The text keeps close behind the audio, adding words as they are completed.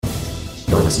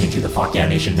You're listening to the Fuck Yeah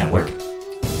Nation Network.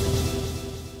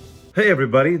 Hey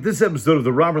everybody, this episode of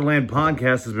the Robert Land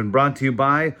Podcast has been brought to you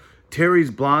by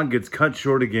Terry's Blog Gets Cut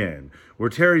Short Again, where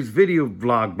Terry's video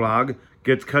blog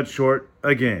gets cut short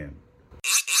again.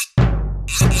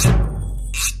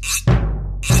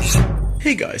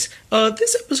 Hey guys,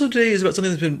 this episode today is about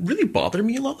something that's been really bothering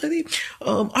me a lot lately.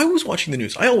 I was watching the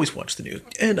news. I always watch the news.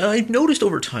 And I've noticed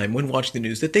over time when watching the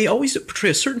news that they always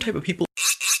portray a certain type of people.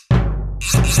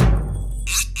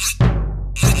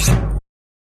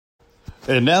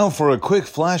 And now for a quick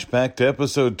flashback to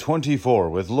episode 24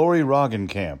 with Lori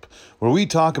Roggenkamp, where we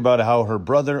talk about how her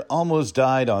brother almost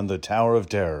died on the Tower of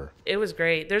Terror. It was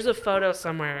great. There's a photo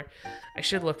somewhere, I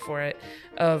should look for it,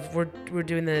 of we're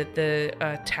doing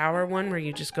the tower one where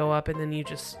you just go up and then you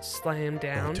just slam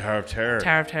down. Tower of Terror.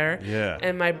 Tower of Terror. Yeah.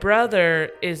 And my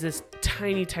brother is this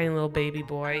tiny little baby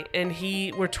boy, and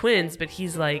we're twins, but he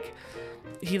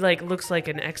looks like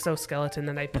an exoskeleton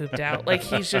that I pooped out. Like,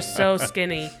 he's just so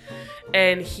skinny.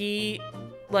 And he,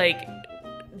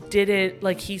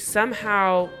 he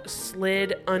somehow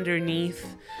slid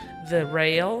underneath the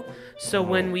rail. So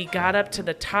when we got up to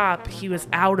the top, he was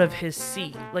out of his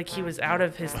seat. Like, he was out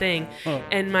of his thing.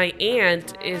 And my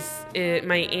aunt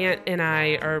and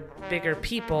I are bigger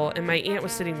people, and my aunt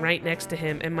was sitting right next to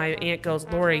him, and my aunt goes,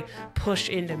 "Lori, push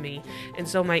into me." And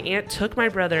so my aunt took my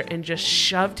brother and just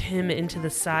shoved him into the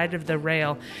side of the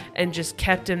rail and just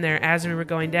kept him there as we were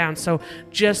going down. So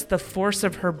just the force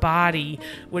of her body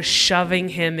was shoving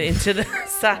him into the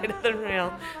side of the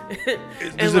rail.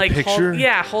 There's a picture?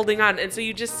 Holding on. And so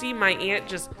you just see my aunt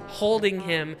just holding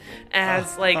him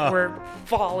as we're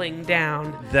falling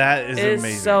down. That is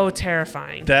amazing. It's so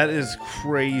terrifying. That is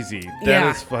crazy.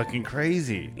 That is fucking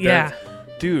crazy. Yeah.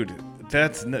 Dude,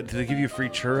 did they give you a free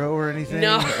churro or anything?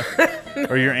 No.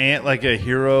 Or your aunt like a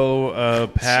hero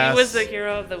pass? She was the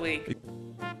hero of the week.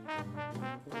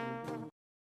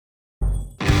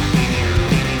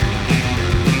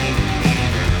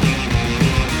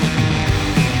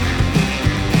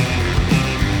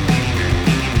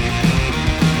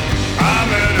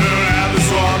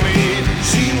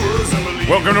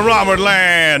 Welcome to Robert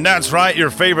Land. That's right, your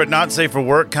favorite not safe for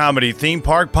work comedy theme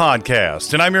park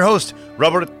podcast. And I'm your host,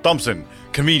 Robert Thompson,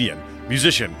 comedian,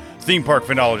 musician, theme park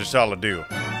phenologist, all I do.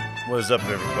 What is up,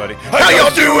 everybody? How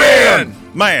y'all doing?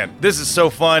 Man, this is so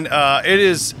fun. It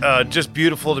is just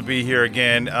beautiful to be here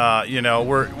again.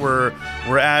 We're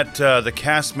at the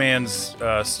Castman's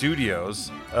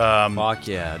studios. Fuck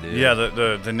yeah, dude. Yeah,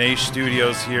 the Nash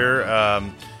Studios here.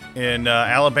 In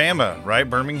Alabama, right?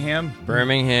 Birmingham,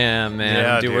 man.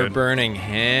 Yeah, dude. We're burning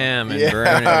ham and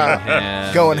burning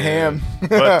ham. Going dude. ham.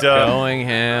 But Going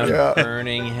ham, Yeah.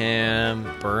 burning ham,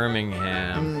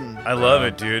 Birmingham. I love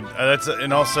it, dude.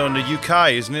 And also in the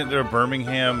UK, isn't it? They're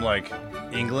Birmingham, like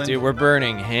England. Dude, we're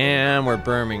burning ham, we're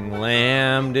burning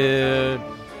lamb, dude.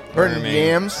 Burning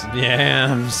yams.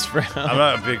 Yams, bro. I'm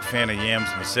not a big fan of yams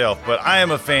myself, but I am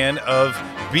a fan of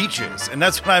beaches, and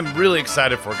that's what I'm really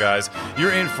excited for, guys.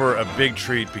 You're in for a big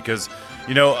treat because,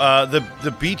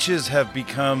 the beaches have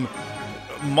become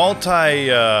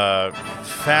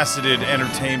multi-faceted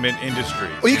entertainment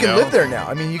industries. Well, you can live there now.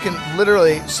 I mean, you can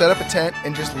literally set up a tent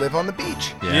and just live on the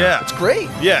beach. Yeah. It's great.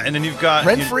 Yeah, and then you've got...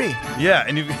 Rent-free. Yeah,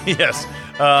 and yes.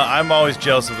 I'm always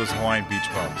jealous of those Hawaiian beach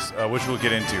bums, which we'll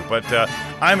get into. But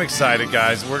I'm excited,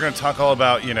 guys. We're going to talk all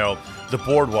about, the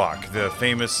Boardwalk, the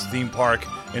famous theme park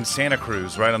in Santa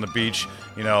Cruz, right on the beach,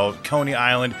 Coney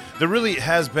Island. There really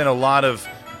has been a lot of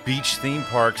beach theme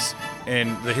parks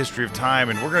in the history of time,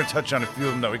 and we're going to touch on a few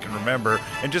of them that we can remember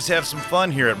and just have some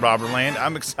fun here at Robert Land.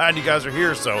 I'm excited you guys are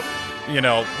here. So,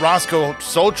 Roscoe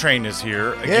Soul Train is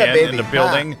here again in the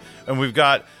building, and we've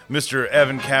got Mr.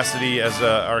 Evan Cassidy as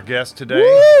our guest today.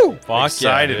 Woo! Fuck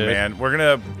excited, yeah, dude. man. We're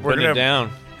gonna Putting it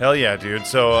down. Hell yeah, dude.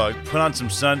 So put on some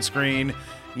sunscreen.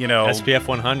 SPF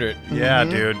 100. Yeah,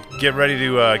 dude. Get ready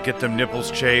to get them nipples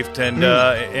chafed and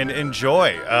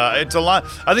enjoy. It's a lot.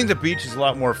 I think the beach is a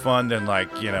lot more fun than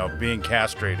being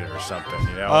castrated or something.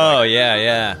 Oh,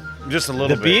 yeah. Just a little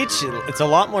The bit. beach, it's a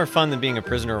lot more fun than being a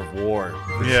prisoner of war,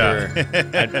 for Yeah. sure.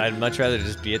 I'd much rather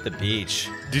just be at the beach.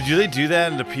 Did they do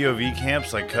that in the POV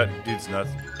camps? Like cut dudes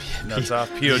nuts off?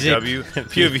 POW?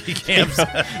 POV camps?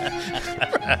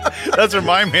 That's where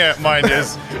my mind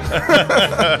is.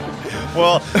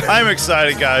 Well, I'm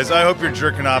excited, guys. I hope you're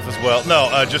jerking off as well. No,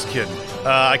 just kidding.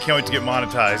 I can't wait to get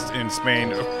monetized in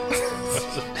Spain.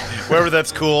 Wherever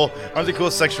that's cool. Aren't they cool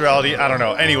with sexuality? I don't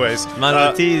know. Anyways.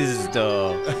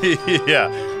 Monetizo. Yeah.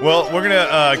 Well, we're going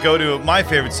to go to my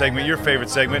favorite segment, your favorite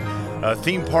segment,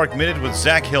 Theme Park Minute with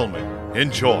Zach Hillman.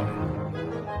 Enjoy.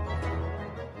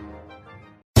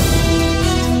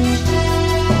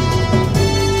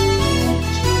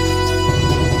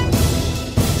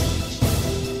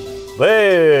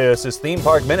 This is Theme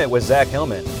Park Minute with Zach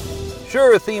Hillman.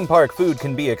 Sure, theme park food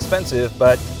can be expensive,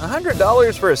 but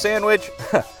 $100 for a sandwich?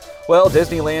 Well,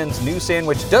 Disneyland's new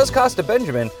sandwich does cost a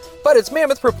Benjamin, but its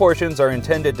mammoth proportions are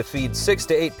intended to feed 6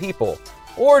 to 8 people,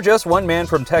 or just one man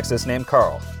from Texas named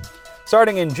Carl.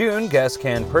 Starting in June, guests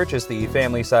can purchase the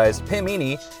family-sized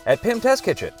Pimini at Pim Test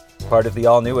Kitchen, part of the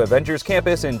all-new Avengers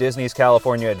campus in Disney's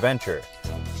California Adventure.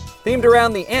 Themed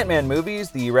around the Ant-Man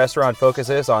movies, the restaurant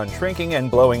focuses on shrinking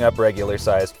and blowing up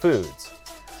regular-sized foods.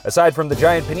 Aside from the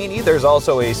giant panini, there's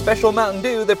also a special Mountain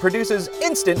Dew that produces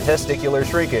instant testicular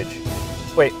shrinkage.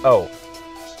 Wait, oh,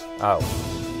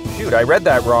 shoot, I read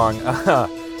that wrong.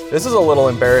 This is a little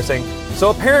embarrassing.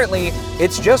 So apparently,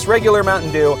 it's just regular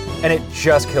Mountain Dew, and it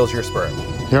just kills your sperm.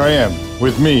 Here I am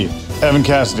with me, Evan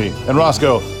Cassidy, and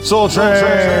Roscoe Soul Train.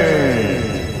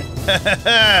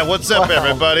 What's up,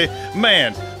 everybody?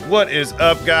 Man, what is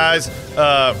up, guys?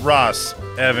 Ross,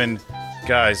 Evan,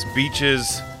 guys,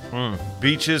 beaches.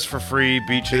 Beaches for free,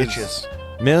 beaches.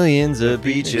 Millions of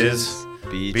beaches.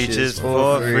 Beaches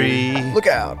for free. Look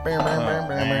out.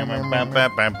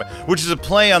 Which is a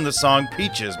play on the song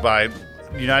Peaches by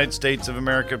United States of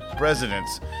America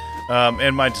presidents.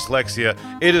 And my dyslexia.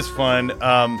 It is fun.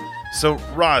 So,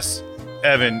 Ross,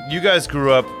 Evan, you guys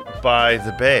grew up by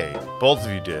the bay. Both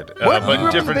of you did. What? But You grew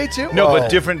up different, in the bay too? No, Oh,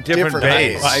 but different different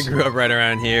bays. bays. I grew up right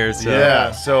around here. So.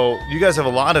 Yeah, so you guys have a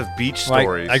lot of beach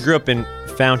stories. I grew up in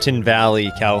Fountain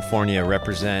Valley, California.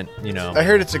 Represent, you know. I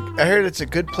heard it's a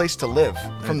good place to live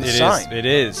from the sign. It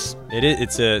is.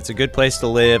 It's a good place to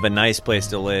live. A nice place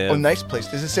to live. Oh, nice place.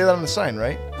 Does it say that on the sign,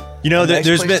 right? You know, A nice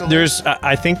place to live?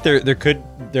 I think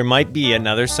there might be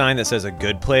another sign that says a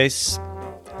good place.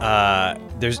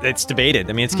 It's debated.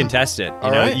 I mean, it's contested.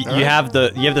 You know, you have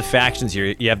the factions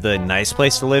here. You have the nice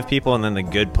place to live people, and then the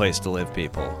good place to live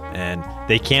people, and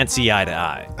they can't see eye to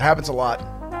eye. It happens a lot.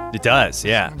 It does,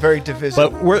 yeah. Very divisive.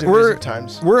 But we're divisive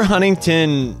times. we're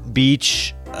Huntington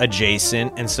Beach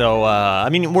adjacent, and so I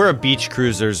mean, we're a beach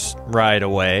cruiser's ride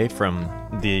away from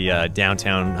the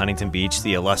downtown Huntington Beach,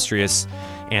 the illustrious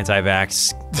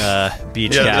anti-vax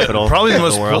beach capital. Probably of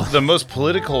the world. the most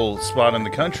political spot in the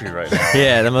country right now.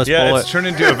 Yeah, the most. It's turned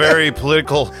into a very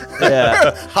political.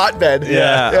 Yeah. Hotbed.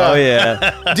 Yeah. Oh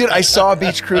yeah. Dude, I saw a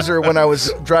beach cruiser when I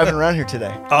was driving around here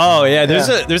today. Oh yeah.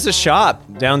 There's a shop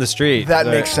down the street. That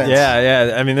makes sense.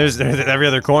 Yeah. I mean, there's every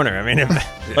other corner. I mean,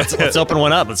 let's open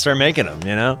one up. Let's start making them.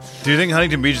 You know. Do you think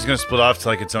Huntington Beach is going to split off to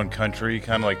like its own country,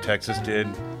 kind of like Texas did?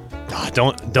 Oh,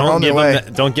 don't on give their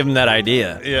them don't give them that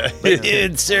idea. Yeah.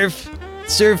 Dude, surf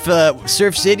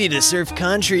city to surf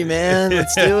country, man.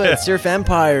 Let's do it. Surf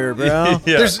empire, bro.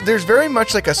 Yeah. There's very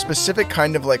much like a specific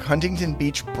kind of like Huntington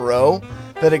Beach bro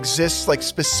that exists like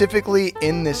specifically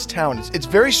in this town. It's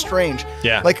very strange.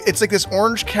 Yeah. Like it's like this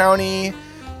Orange County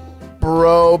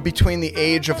bro between the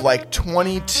age of like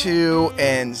 22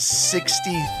 and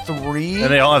 63.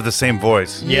 And they all have the same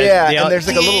voice. Yeah, they all- and there's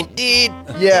like a little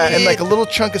and like a little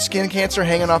chunk of skin cancer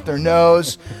hanging off their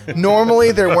nose.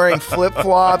 Normally they're wearing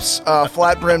flip-flops,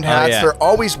 flat-brimmed hats. yeah. They're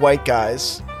always white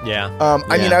guys. Yeah.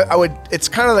 I mean, I would. It's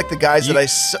kind of like the guys that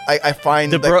I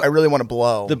find The that bro- I really want to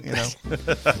blow. the- you know?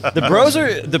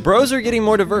 The bros are getting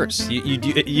more diverse.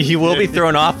 You will be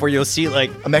thrown off where you'll see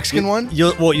like A Mexican one?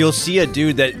 You'll see a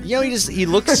dude that he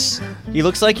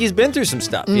looks like he's been through some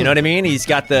stuff. You know what I mean? He's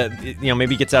got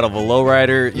maybe gets out of a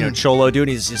lowrider, cholo dude.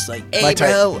 He's just like, hey My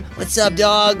type. bro, what's up,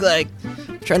 dog? Like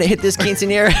trying to hit this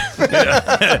quinceanera.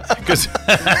 Because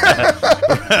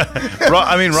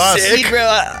I mean, Ross, Sick,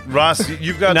 bro. Ross,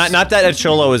 you've got Not that a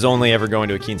cholo is only ever going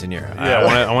to a quinceanera. Yeah.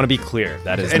 I want to be clear.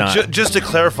 That is And not. just to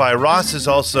clarify, Ross is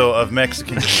also of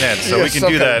Mexican descent, so Yeah, we can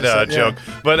some do kind that of descent,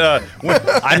 joke. But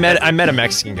I met a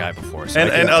Mexican guy before, so And-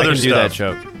 I can, and I other can do stuff. that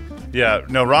joke. yeah,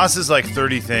 no, Ross is like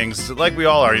 30 things, like we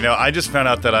all are. I just found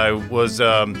out that I was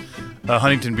a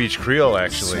Huntington Beach Creole,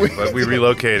 actually, but we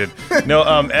relocated. No,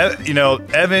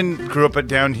 Evan grew up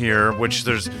down here, which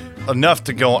there's enough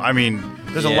to go. I mean,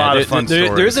 there's a lot of fun stories.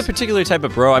 There is a particular type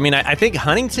of bro. I mean, I think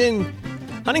Huntington's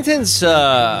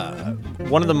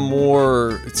one of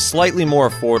the slightly more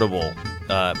affordable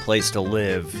place to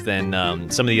live than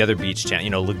some of the other beach towns.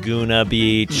 Laguna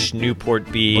Beach, Newport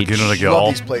Beach. Laguna Love Niguel.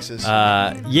 these places.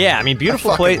 Yeah, I mean,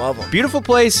 beautiful fucking love 'em. beautiful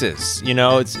places.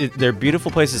 They're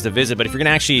beautiful places to visit. But if you're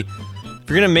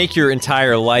gonna make your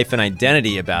entire life and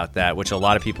identity about that, which a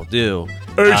lot of people do,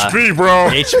 HP, bro.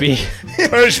 HB.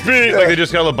 HP. Like they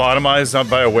just got lobotomized up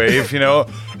by a wave,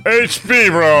 HP,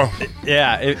 bro.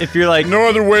 Yeah, if you're like, No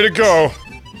other way to go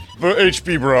but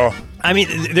HP, bro. I mean,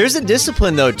 there's a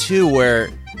discipline though too, where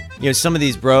some of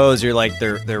these bros are like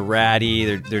they're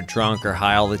ratty, they're drunk or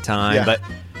high all the time, Yeah. but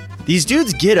these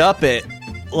dudes get up at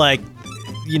like,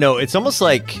 it's almost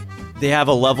like they have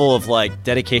a level of like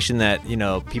dedication that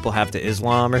people have to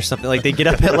Islam or something. Like they get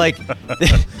up at like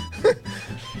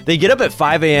they get up at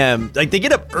 5 a.m. Like they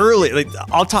get up early. Like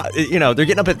I'll talk. They're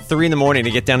getting up at 3 a.m.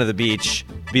 to get down to the beach,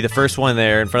 be the first one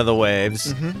there in front of the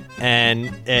waves, and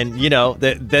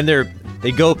then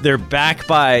they're back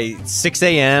by 6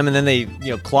 a.m. and then they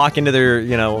clock into their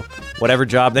whatever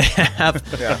job they have.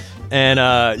 Yeah. And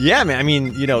man, I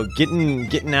mean,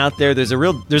 getting out there, there's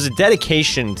a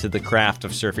dedication to the craft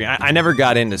of surfing. I never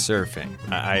got into surfing.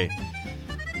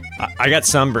 I got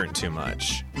sunburned too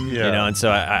much, and so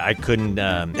I couldn't.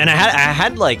 And I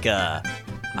had like I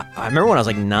remember when I was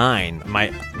like 9,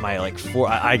 my like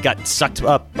I got sucked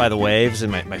up by the waves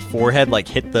and my forehead like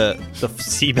hit the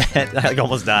seabed. I like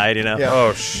almost died, Yeah.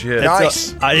 Oh shit!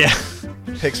 Nice. Yeah.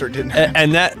 Pixar didn't.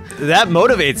 And that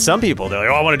motivates some people. They're like,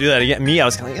 "Oh, I want to do that again." Me, I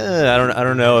was kind of like, I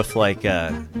don't know if like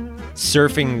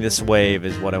surfing this wave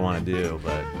is what I want to do,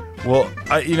 but. Well,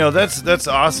 that's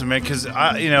awesome, man. Because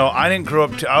I didn't grow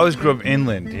up. I always grew up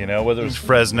inland. Whether it was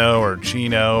Fresno or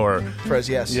Chino or Frez,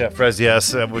 yes. Yeah, Frez,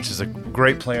 yes, which is a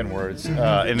great play on words,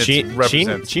 and it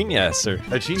represents Chinyes or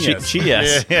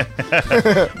Chinyes.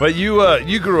 Yeah. But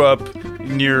you grew up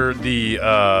near the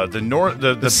north,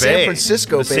 the San Bay,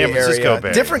 Francisco the Bay San Francisco area.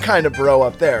 Bay. Different kind of bro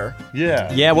up there.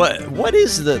 Yeah. Yeah. What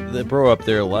is the bro up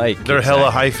there like? They're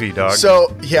hella hyphy, dog.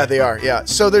 So yeah, they are. Yeah.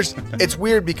 So it's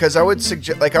weird because I would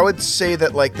say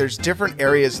that like there's different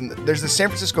areas, and there's the San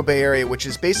Francisco Bay Area, which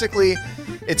is basically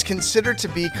it's considered to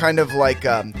be kind of like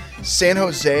San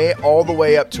Jose all the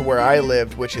way up to where I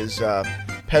lived, which is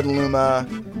Petaluma,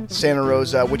 Santa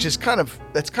Rosa, which is kind of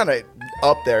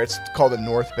up there. It's called the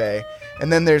North Bay.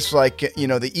 And then there's like,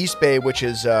 the East Bay, which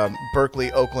is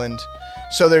Berkeley, Oakland.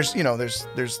 So there's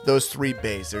those 3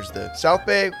 bays. There's the South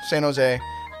Bay, San Jose,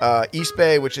 East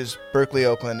Bay, which is Berkeley,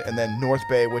 Oakland, and then North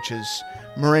Bay, which is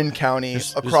Marin County,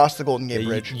 across the Golden Gate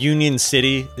Bridge. Union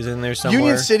City is in there somewhere.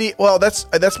 Union City, well,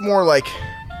 that's more like,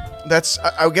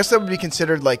 I guess that would be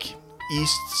considered like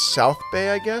East South Bay,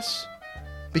 I guess,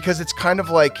 because it's kind of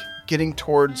like getting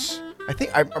towards.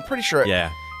 I'm pretty sure.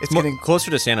 Yeah. It's getting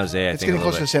closer to San Jose. It's getting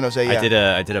closer to San Jose.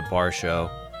 Yeah. I did a bar show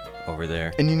over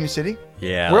there in Union City.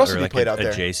 Yeah. Where else have you like played out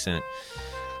there? Adjacent.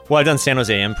 Well, I've done San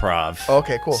Jose Improv. Oh,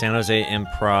 okay, cool. San Jose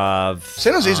Improv.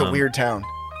 San Jose is a weird town.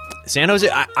 San Jose.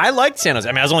 I liked San Jose.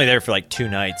 I mean, I was only there for like 2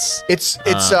 nights. It's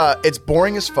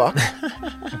boring as fuck.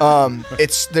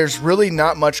 There's really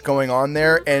not much going on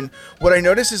there, and what I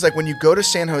notice is like when you go to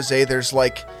San Jose, that's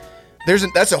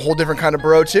a whole different kind of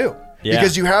bro too. Yeah.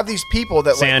 Because you have these people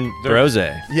that San Brose.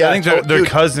 Yeah, I think they're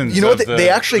cousins. You know what they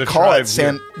actually call it?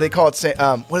 San. They call it San.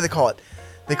 What do they call it?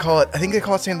 I think they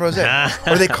call it San Brose,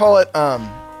 or they call it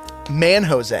Man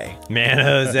Jose. Man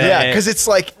Jose. Yeah, because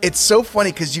it's so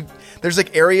funny because there's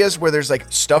like areas where there's like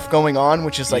stuff going on,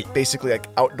 which is like basically like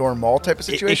outdoor mall type of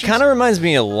situation. It kind of reminds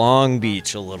me of Long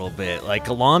Beach a little bit. Like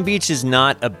Long Beach is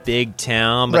not a big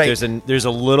town, but right. there's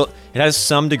a little. It has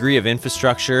some degree of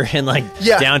infrastructure and like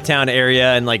downtown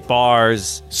area and like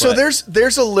bars. So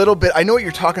there's a little bit. I know what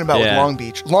you're talking about with Long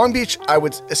Beach. Long Beach, I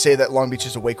would say that Long Beach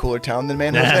is a way cooler town than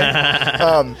Man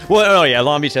Jose. Well, yeah,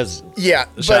 Long Beach has. Yeah,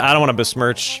 but I don't want to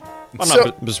besmirch. I'm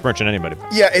not besmirching anybody.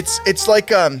 Yeah, it's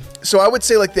like so I would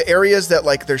say like the areas that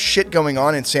like there's shit going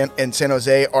on in San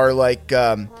Jose are like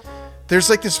there's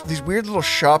like these weird little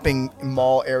shopping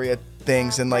mall area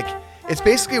things, and like it's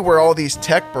basically where all these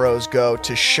tech bros go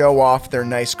to show off their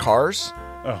nice cars.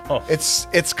 Oh.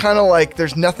 It's kind of like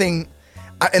there's nothing,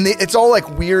 and it's all like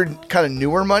weird kind of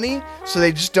newer money, so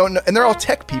they just don't know, and they're all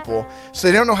tech people, so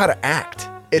they don't know how to act.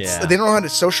 They don't know how to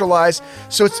socialize,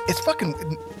 so it's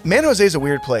fucking. Man Jose is a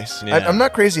weird place. Yeah. I'm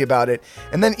not crazy about it.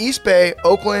 And then East Bay,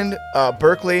 Oakland,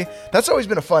 Berkeley, that's always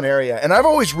been a fun area. And I've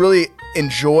always really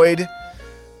enjoyed,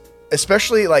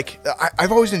 especially like,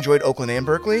 I've always enjoyed Oakland and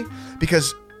Berkeley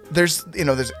because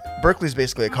Berkeley's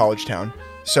basically a college town.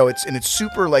 So it's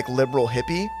super like liberal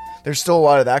hippie. There's still a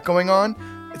lot of that going on.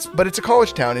 But it's a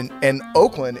college town. And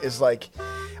Oakland is like,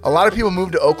 a lot of people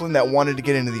moved to Oakland that wanted to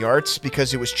get into the arts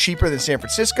because it was cheaper than San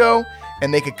Francisco,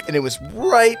 and it was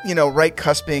right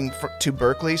cusping to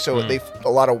Berkeley, so a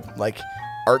lot of like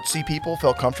artsy people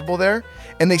felt comfortable there,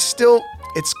 and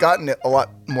it's gotten a lot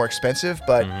more expensive,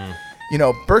 but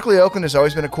Berkeley, Oakland has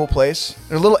always been a cool place.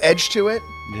 There's a little edge to it.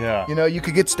 Yeah. You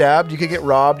could get stabbed, you could get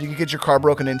robbed, you could get your car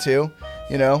broken into.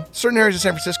 Certain areas of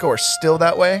San Francisco are still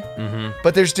that way,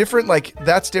 but there's different, like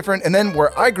that's different. And then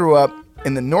where I grew up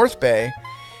in the North Bay,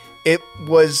 it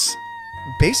was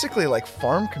basically like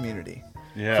farm community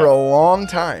for a long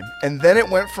time. And then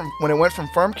when it went from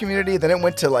farm community, then it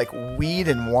went to like weed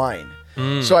and wine.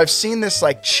 So I've seen this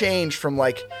like change from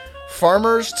like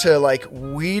farmers to like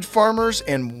weed farmers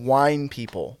and wine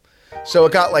people. So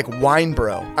it got like Wine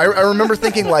Bro. I remember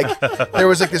thinking like there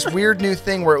was like this weird new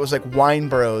thing where it was like Wine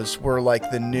Bros were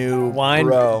like the new Wine,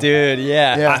 bro. dude.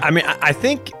 Yeah. Yeah. I mean, I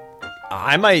think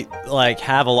I might like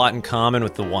have a lot in common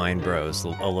with the Wine Bros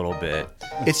a little bit.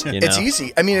 It's You it's know?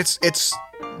 easy. I mean, it's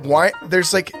wine.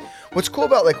 There's like what's cool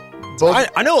about like both.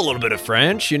 I know a little bit of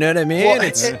French. You know what I mean? well,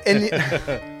 It's and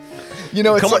you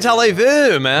know, it's comment like,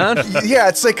 allez-vous, man. yeah,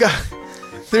 it's like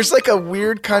there's like a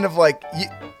weird kind of like.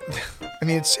 I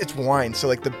mean, it's wine, so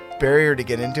like the barrier to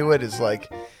get into it is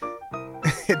like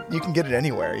you can get it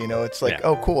anywhere. You know, it's like Yeah.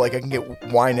 oh cool, like I can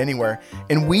get wine anywhere,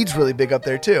 and weed's really big up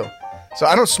there too. So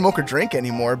I don't smoke or drink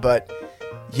anymore, but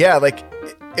yeah, like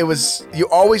it was. You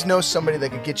always know somebody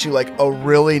that could get you like a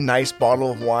really nice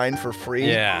bottle of wine for free.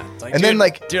 Yeah. It's like, And then, dude,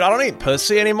 like- dude, I don't eat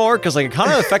pussy anymore because like it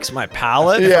kind of affects my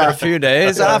palate Yeah. for a few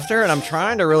days Yeah. after, and I'm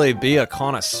trying to really be a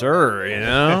connoisseur, you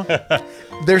know?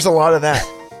 There's a lot of that,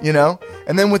 you know.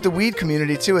 And then with the weed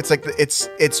community too, it's like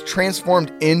it's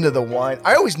transformed into the wine.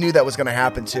 I always knew that was gonna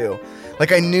happen too.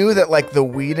 Like I knew that like the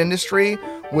weed industry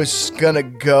was gonna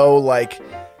go like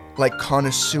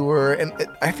connoisseur, and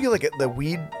I feel like the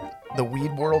weed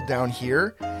world down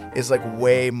here is like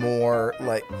way more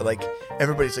like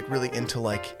everybody's like really into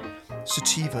like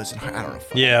sativas and I don't know.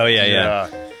 Yeah,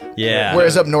 oh, yeah.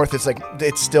 Whereas up north, it's like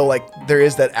it's still like there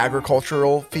is that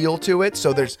agricultural feel to it.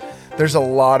 So there's a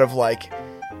lot of like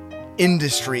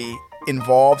industry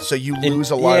involved. So you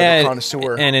lose a lot of the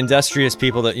connoisseur. And industrious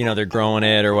people that, you know, they're growing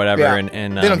it or whatever. Yeah.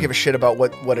 And they don't give a shit about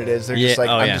what it is. They're just like,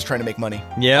 I'm just trying to make money.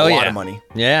 Yeah, a oh, lot yeah. of money.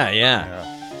 Yeah.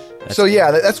 So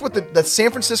yeah, that's what the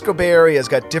San Francisco Bay Area has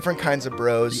got different kinds of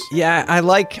bros. Yeah, I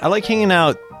like hanging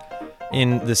out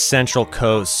in the Central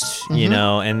Coast, you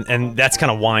know, and that's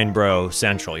kind of wine bro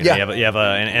central. You know, Yeah. you have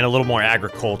a little more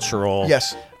agricultural.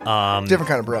 Yes, different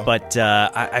kind of bro. But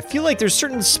I feel like there's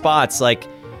certain spots like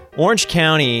Orange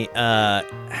County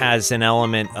has an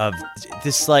element of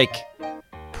this like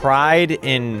pride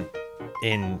in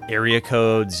area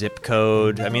code, zip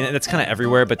code. I mean, that's kind of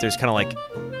everywhere, but there's kind of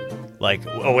like,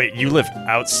 oh wait, you live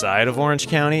outside of Orange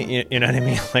County? You know what I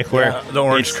mean? Like where The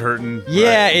orange it's- curtain.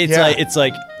 Yeah, right? it's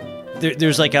like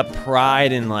there's like a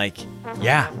pride in like,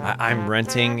 yeah, I'm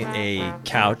renting a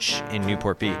couch in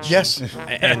Newport Beach. Yes.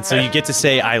 And so you get to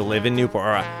say I live in Newport,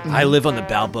 or I live on the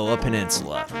Balboa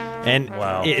Peninsula, and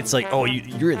Wow. it's like, oh,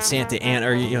 you're in Santa Ana,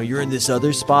 or you're in this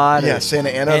other spot. Yeah, or- Santa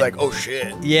Ana, and- like, oh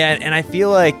shit. Yeah, and I feel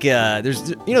like there's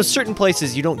certain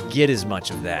places you don't get as much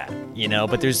of that,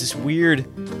 but there's this weird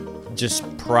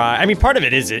just pride. I mean, part of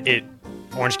it is it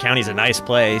Orange County's a nice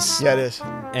place. Yeah, it is.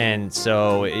 And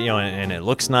so, and it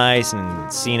looks nice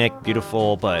and scenic,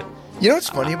 beautiful, but You know what's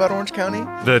funny about Orange County?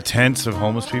 The tents of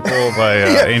homeless people by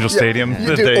Angel Stadium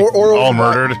that Dude, they or all over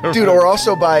by- murdered. Dude, or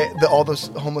also by all those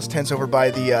homeless tents over by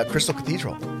the Crystal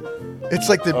Cathedral. It's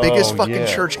like the biggest fucking yeah.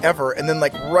 church ever, and then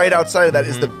like right outside of that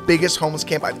is the biggest homeless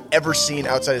camp I've ever seen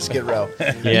outside of Skid Row.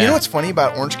 And you know what's funny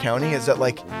about Orange County is that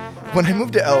like when I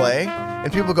moved to LA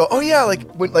and people go, oh yeah, like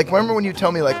remember when you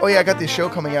tell me like, oh yeah, I got this show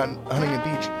coming out in Huntington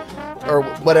Beach or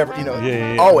whatever,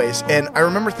 Yeah. always. And I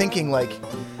remember thinking like,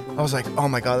 I was like, oh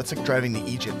my god, that's like driving to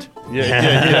Egypt.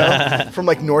 Yeah. From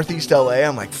like Northeast LA,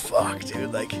 I'm like, fuck,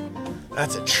 dude, like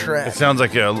that's a trek. It sounds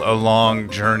like a long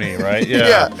journey, right?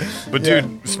 Yeah. But dude,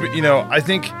 I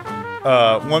think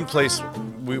one place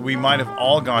we might have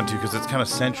all gone to because it's kind of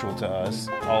central to us,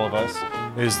 all of us,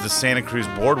 is the Santa Cruz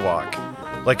Boardwalk.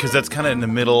 Like, because that's kind of in the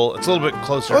middle. It's a little bit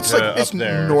closer Well, it's to like it's up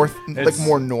there. north, It's- like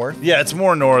more north. Yeah, it's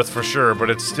more north for sure,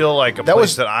 but it's still like a That place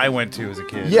was- that I went to as a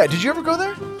kid. Yeah, did you ever go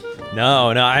there? No,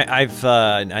 I've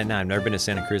never been to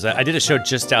Santa Cruz. I did a show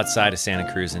just outside of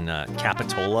Santa Cruz in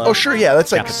Capitola. Oh, sure, yeah,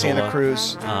 that's like Capitola. Santa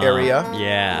Cruz area.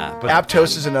 Yeah, but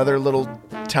Aptos is another little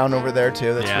town over there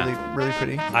too. That's Yeah. really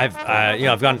pretty.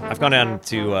 I've gone down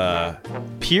to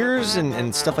piers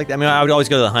and stuff like that. I mean, I would always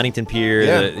go to the Huntington Pier.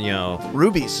 Yeah.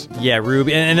 Rubies. Yeah,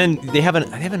 Ruby, and then they have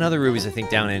another Ruby's I think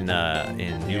down in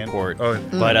Newport.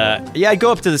 But I'd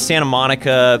go up to the Santa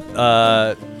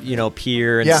Monica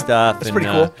pier and Yeah, stuff. that's and, pretty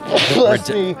cool. Bless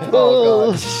me.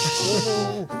 Oh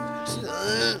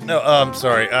No,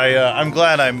 sorry. I'm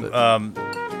glad I'm.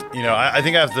 I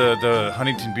think I have the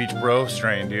Huntington Beach bro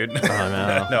strain, dude.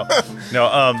 Oh, no.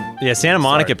 Yeah, Santa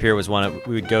Monica Sorry. Pier was one that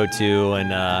we would go to,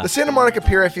 and The Santa Monica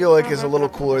Pier, I feel like, is a little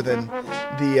cooler than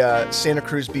the Santa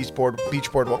Cruz beach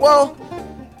boardwalk. Well,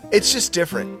 it's just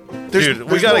different. There's, Dude, we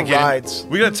there's gotta no rides.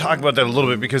 We gotta talk about that a little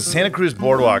bit because Santa Cruz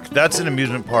Boardwalk, that's an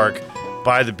amusement park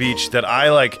by the beach that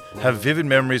I have vivid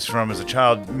memories from as a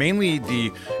child. Mainly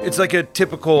it's like a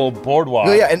typical boardwalk.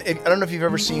 Oh yeah, and I don't know if you've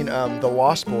ever seen The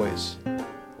Lost Boys,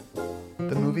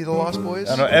 the movie. movie The Lost Boys?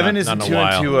 I don't know. Evan isn't not too in a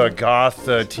while. into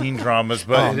goth teen dramas,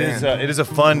 but Oh, it is a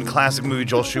fun classic movie.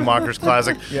 Joel Schumacher's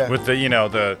classic Yeah. with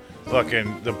the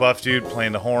fucking the buff dude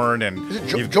playing the horn and Is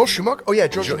it you've- Joel Schumacher? Oh yeah,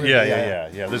 Joel Schumacher.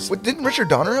 yeah. There's, What, didn't Richard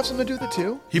Donner have something to do with it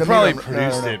too? he No, probably maybe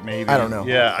produced I don't it, know. maybe. I don't know.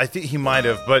 Yeah, I think he might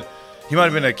have, but he might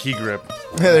have been a key grip.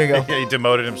 Yeah, there you go. Yeah, he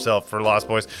demoted himself for Lost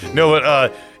Boys. No,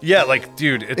 but yeah, like,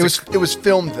 dude, it's It was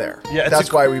filmed there. Yeah, it's that's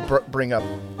a- why we bring up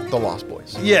The Lost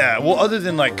Boys. yeah. Well, other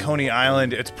than like Coney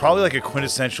Island, it's probably like a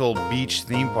quintessential beach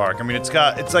theme park. I mean,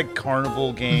 it's like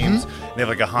carnival games. They have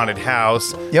like a haunted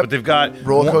house. Mm-hmm. Yep. But they've got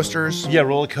Roller coasters. Yeah,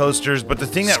 roller coasters. But the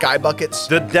thing that Sky buckets.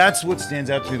 That's what stands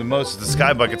out to me the most is the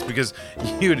sky buckets because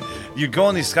you'd go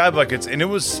on these sky buckets and it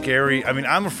was scary. I mean,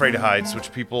 I'm afraid of heights,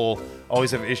 which people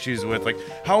always have issues with. Like,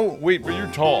 wait, but you're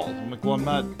tall. I'm like, well, I'm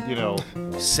not,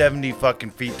 70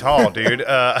 fucking feet tall, dude.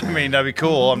 I mean, that'd be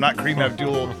cool. I'm not Kareem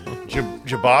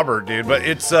Abdul-Jabbar, dude. But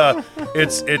it's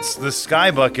the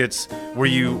sky buckets where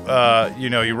you're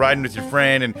riding with your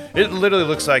friend and it literally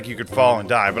looks like you could fall and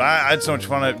die. But I had so much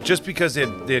fun just because they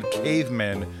had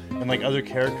cavemen and like other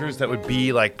characters that would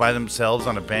be like by themselves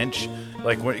on a bench,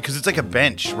 like because it's like a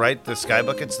bench, right? The sky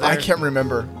buckets there. I can't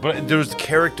remember. But there was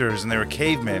characters and they were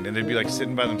cavemen and they'd be like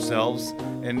sitting by themselves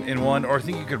in one, or I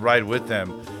think you could ride with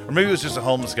them, or maybe it was just a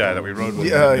homeless guy that we rode with.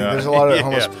 Yeah, there's a lot of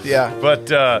homeless. Yeah. But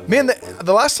Man,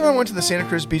 the last time I went to the Santa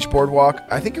Cruz Beach Boardwalk,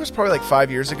 I think it was probably like 5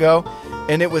 years ago,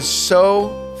 and it was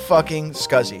so fucking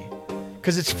scuzzy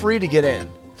because it's free to get in,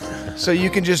 so you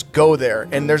can just go there,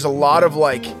 and there's a lot of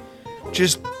like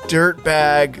just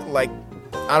dirtbag, like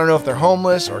I don't know if they're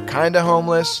homeless or kind of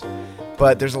homeless,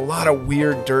 but there's a lot of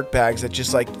weird dirtbags that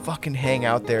just like fucking hang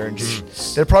out there and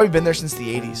just they've probably been there since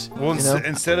the 80s. well, you know?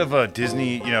 instead of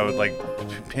Disney, like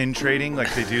pin trading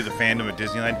like they do the fandom at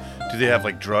Disneyland, do they have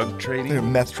like drug trading? They're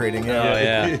meth trading. Oh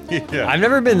Yeah. yeah. I've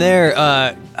never been there.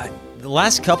 The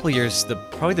last couple of years,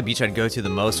 probably the beach I'd go to the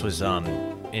most was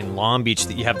in Long Beach.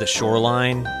 That you have the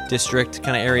Shoreline District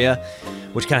kind of area,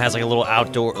 which kind of has like a little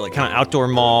outdoor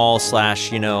mall /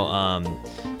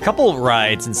 couple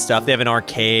rides and stuff. They have an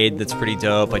arcade that's pretty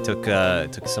dope. I took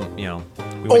some, we went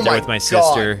there my with my God.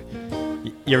 sister.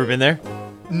 You ever been there?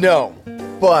 No,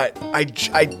 but I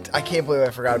can't believe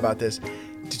I forgot about this.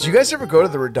 Did you guys ever go to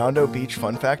the Redondo Beach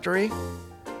Fun Factory?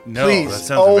 No, Please. that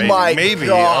sounds Oh amazing. my Maybe I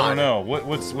God. don't know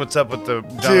what's up with the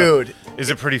Dude. Is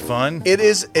it pretty fun?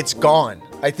 It's gone.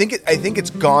 I think it's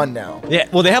gone now. Yeah.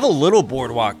 Well, they have a little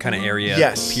boardwalk kind of area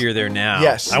Yes. pier there now.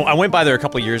 Yes. I went by there a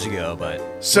couple of years ago, but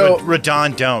So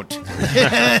Redon don't.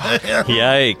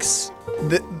 yikes.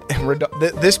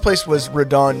 this place was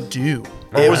Redondo.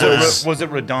 Or was it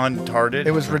Redon Tarded?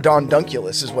 It was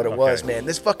Redondunculus is what it was, man.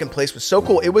 This fucking place was so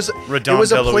cool. It was a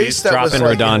Redondo place that was Dropping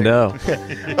like Redondo.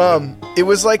 it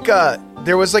was like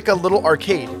there was like a little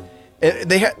arcade.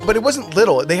 And but it wasn't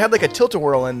little. They had like a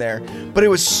tilt-a-whirl in there, but it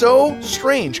was so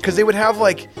strange because they would have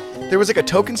like there was like a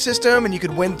token system and you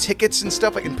could win tickets and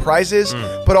stuff like and prizes,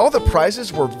 but all the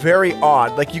prizes were very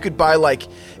odd. Like you could buy like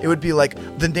it would be like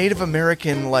the Native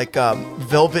American like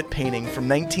velvet painting from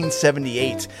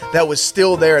 1978 that was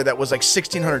still there that was like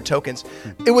 1,600 tokens.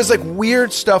 It was like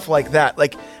weird stuff like that.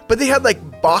 Like, but they had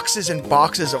like boxes and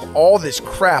boxes of all this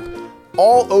crap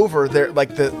all over there,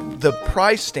 like the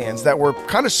prize stands that were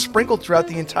kind of sprinkled throughout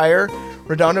the entire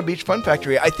Redondo Beach Fun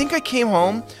Factory. I think I came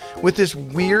home with this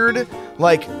weird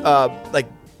like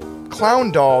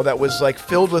clown doll that was like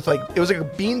filled with like it was like a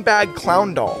beanbag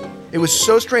clown doll. It was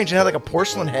so strange. It had like a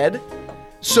porcelain head.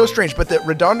 So strange. But the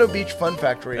Redondo Beach Fun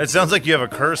Factory. It sounds like you have a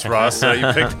curse, Ross. You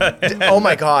picked that. Oh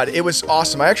my God, it was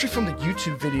awesome. I actually filmed a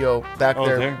YouTube video back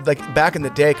there, like back in the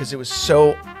day, because it was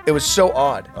so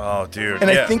odd. Oh, dude.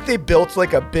 And yeah. I think they built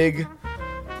like a big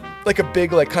like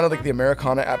kind of like the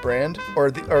Americana at brand or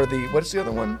the what's the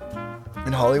other one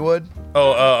in Hollywood?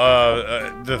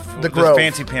 The Grove.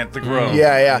 fancy pants, the Grove.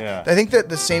 Yeah. I think that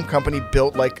the same company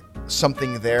built like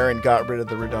something there and got rid of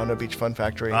the Redondo Beach Fun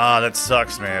Factory. Ah, that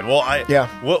sucks, man. Well, Yeah.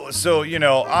 Well, so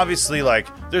obviously, like,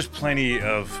 there's plenty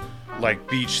of like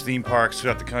beach theme parks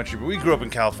throughout the country, but we grew up in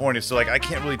California, so like I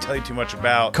can't really tell you too much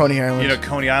about Coney Island.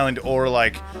 Coney Island or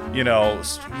like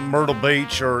Myrtle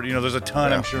Beach or there's a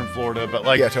ton I'm sure in Florida, but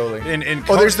like Yeah, totally. In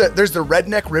there's the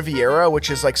Redneck Riviera, which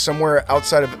is like somewhere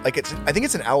outside of like I think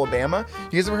it's in Alabama.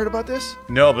 You guys ever heard about this?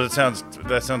 No, but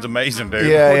that sounds amazing, dude.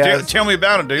 Yeah, Well, yeah. Tell me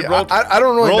about it, dude. Yeah, I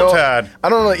don't really roll know. Tide. I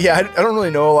don't really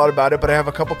know a lot about it, but I have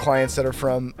a couple clients that are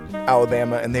from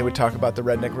Alabama, and they would talk about the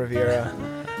Redneck Riviera.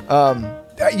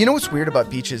 You know what's weird about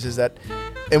beaches is that,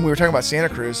 and we were talking about Santa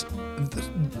Cruz.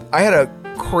 I had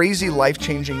a crazy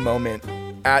life-changing moment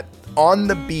on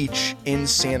the beach in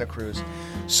Santa Cruz.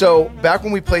 So back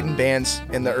when we played in bands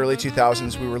in the early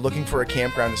 2000s, we were looking for a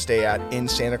campground to stay at in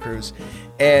Santa Cruz,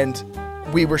 and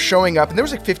we were showing up, and there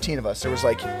was like 15 of us. There was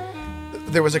like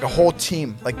a whole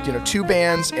team, like 2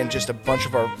 bands and just a bunch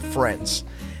of our friends.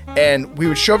 And we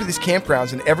would show up to these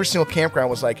campgrounds, and every single campground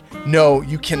was like, no,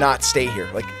 you cannot stay here.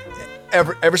 Like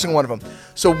every single one of them.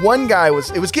 So one guy it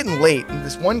was getting late, and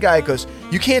this one guy goes,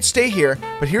 you can't stay here,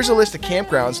 but here's a list of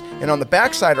campgrounds, and on the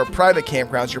backside are private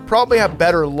campgrounds. You'll probably have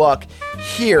better luck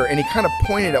here. And he kind of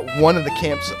pointed at one of the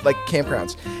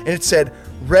campgrounds, and it said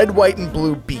Red, White, and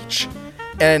Blue Beach.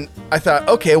 And I thought,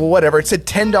 okay, well, whatever. It said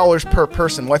 $10 per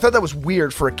person. Well, I thought that was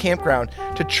weird for a campground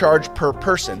to charge per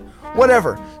person.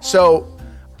 Whatever. So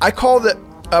I called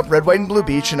up Red, White, and Blue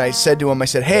Beach, and I said to him, I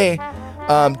said, hey,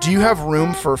 do you have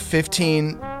room for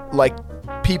 15, like,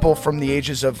 people from the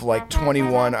ages of, like,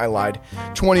 21? I lied.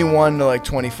 21 to, like,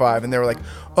 25. And they were like,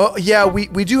 oh, yeah,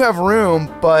 we do have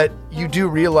room, but you do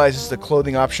realize it's the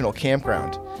clothing optional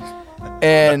campground.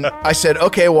 And I said,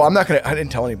 okay, well, I didn't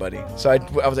tell anybody. So I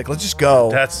was like, let's just go.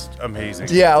 That's amazing.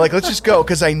 Yeah, like, let's just go.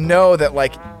 Because I know that,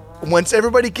 like, once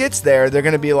everybody gets there, they're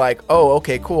going to be like, oh,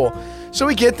 okay, cool. So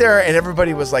we get there, and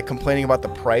everybody was, like, complaining about the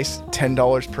price,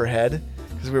 $10 per head,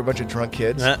 because we were a bunch of drunk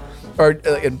kids.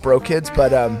 And broke kids.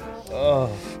 But,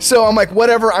 so I'm like,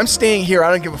 whatever, I'm staying here.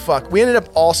 I don't give a fuck. We ended up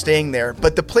all staying there.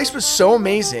 But the place was so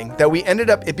amazing that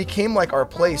it became like our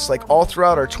place, like all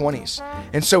throughout our 20s.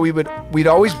 And so we'd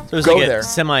always So it was go like there. a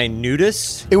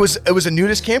semi-nudist? It was a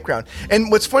nudist campground.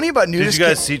 And what's funny about nudist Did you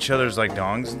guys see each other's like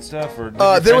dongs and stuff, or did there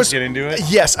your was friends get into it?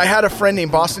 Yes, I had a friend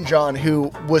named Boston John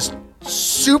who was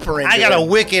super into it.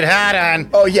 wicked hat on.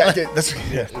 Oh yeah, dude, that's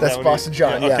Boston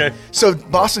John. Yeah. Okay. So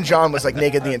Boston John was like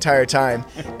naked the entire time.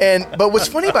 But what's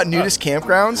funny about nudist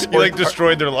campgrounds? You like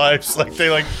destroyed their lives. Like they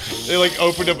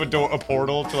opened up a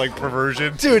portal to like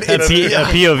perversion. Dude, A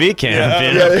POV camp.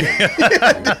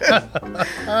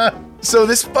 So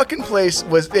this fucking place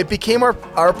became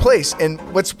our place. And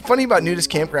what's funny about nudist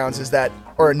campgrounds is that,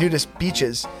 or nudist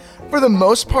beaches, for the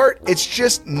most part, it's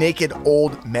just naked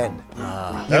old men.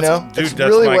 That's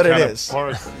really what it is.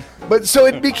 But so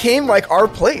it became like our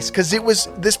place because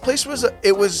this place was.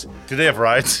 Do they have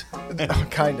rides?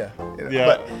 Kinda. Yeah.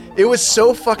 But it was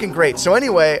so fucking great. So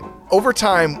anyway, over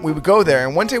time we would go there,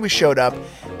 and one day we showed up,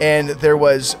 and there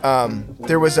was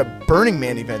a Burning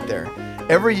Man event there.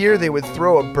 Every year they would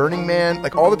throw a Burning Man,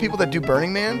 like all the people that do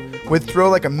Burning Man would throw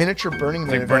like a miniature Burning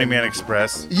Man Like event. Burning Man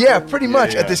Express. Yeah, pretty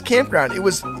much Yeah. at this campground. It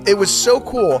was so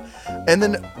cool. And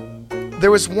then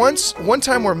there was one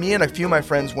time where me and a few of my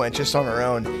friends went just on our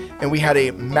own, and we had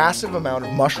a massive amount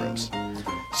of mushrooms.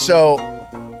 So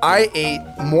I ate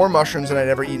more mushrooms than I'd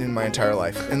ever eaten in my entire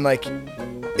life, and like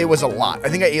it was a lot. I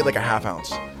think I ate like a half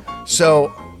ounce.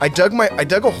 So I dug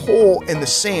a hole in the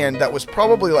sand that was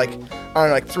probably like, I don't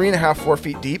know, like 3.5, 4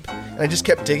 feet deep, and I just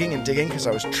kept digging and digging because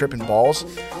I was tripping balls.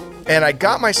 And I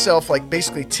got myself like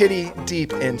basically titty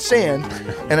deep in sand,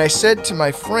 and I said to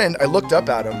my friend, I looked up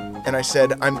at him, and I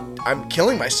said, I'm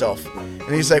killing myself.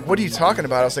 And he's like, what are you talking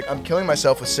about? I was like, I'm killing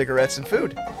myself with cigarettes and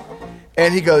food.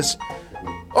 And he goes,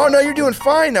 oh no, you're doing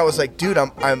fine. I was like, dude,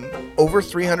 I'm over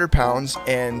 300 pounds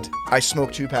and I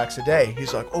smoke 2 packs a day.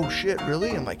 He's like, oh shit,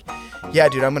 really? I'm like, yeah,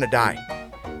 dude, I'm gonna die.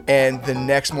 And the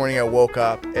next morning I woke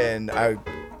up and I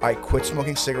quit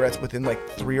smoking cigarettes within like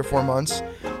 3 or 4 months,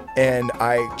 and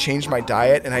I changed my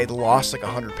diet, and I had lost like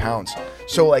 100 pounds.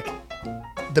 So like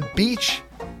the beach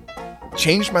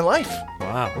changed my life.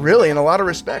 Wow. Really, in a lot of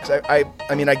respects. I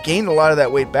mean, I gained a lot of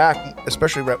that weight back,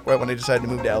 especially right when I decided to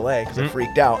move to LA because I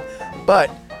freaked out. But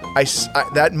I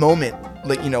that moment,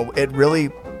 like, you know, it really,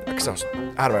 because I was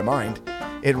out of my mind,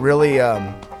 it really, it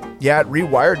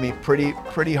rewired me pretty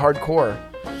hardcore.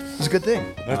 It was a good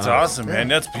thing. That's awesome, man.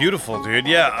 That's beautiful, dude.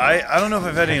 Yeah, I don't know if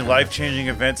I've had any life-changing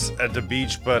events at the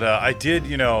beach, but I did,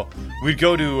 you know, we'd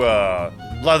go to a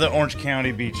lot of the Orange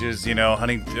County beaches, you know,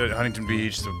 Huntington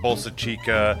Beach, the Bolsa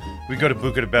Chica. We'd go to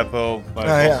Buca de Beppo by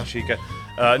Bolsa Chica.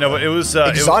 No, but it was...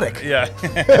 exotic.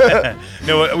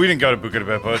 No, we didn't go to Buca de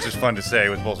Beppo. It's just fun to say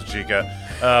with Bolsa Chica.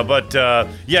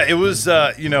 Yeah, it was,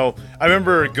 you know, I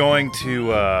remember going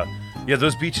to,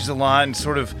 those beaches a lot, and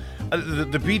sort of...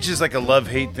 The beach is like a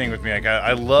love-hate thing with me. Like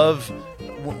I love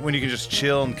when you can just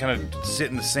chill and kind of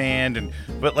sit in the sand,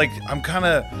 but like I'm kind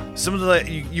of some of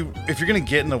the you if you're gonna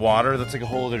get in the water, that's like a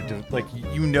whole other like,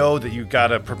 you know that you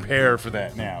gotta prepare for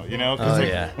that now, you know? Because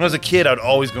when I was a kid, I'd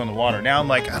always go in the water. Now I'm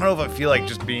like, I don't know if I feel like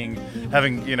just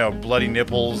having you know, bloody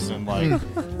nipples and like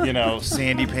you know,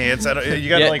 sandy pants. You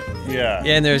gotta Yeah,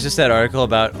 and there's just that article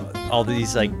about all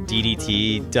these like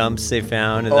DDT dumps they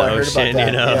found in the I heard ocean, about that.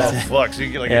 you know. Yeah. fuck, so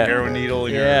you get like a heroin needle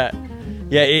in your...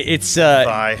 Yeah, it's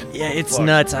Thigh. yeah, it's Fuck.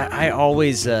 nuts. I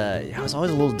was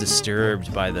always a little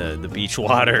disturbed by the beach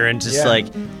water and just Yeah.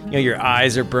 like, you know, your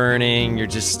eyes are burning. You're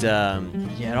just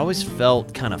it always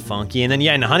felt kind of funky. And then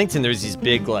in Huntington there's these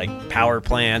big like power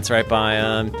plants right by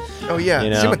them. Oh yeah. You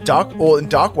know? Same with in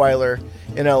Dockweiler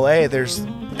in LA, there's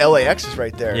LAX is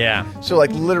right there. Yeah. So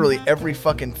like literally every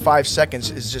fucking 5 seconds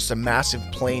is just a massive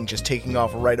plane just taking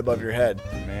off right above your head.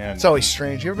 Man. It's always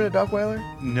strange. You ever been to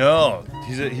Dockweiler? No,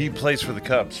 he plays for the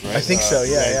Cubs, right? I think so.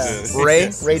 Yeah. he's Ray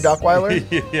Dockweiler.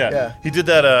 yeah. Yeah. He did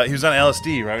that. He was on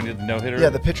LSD, right? When he did the no hitter. Yeah,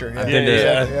 the pitcher.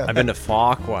 Yeah. Yeah. I've been to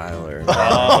Falkweiler.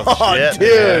 Oh, shit,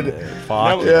 dude. man.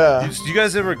 Falk. Yeah. Do you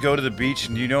guys ever go to the beach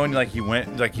and you know when like you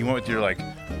went with your like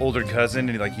older cousin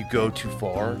and like you go too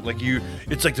far? Like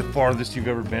it's like the farthest you've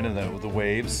ever been in the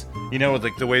waves. You know,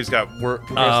 like the waves got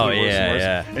progressively worse and worse.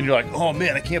 yeah. And you're like, oh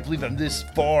man, I can't believe I'm this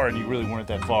far, and you really weren't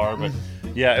that far. But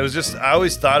yeah, it was just I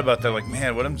always thought about that. Like,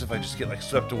 man, what happens if I just get like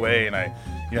swept away and I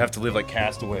have to live like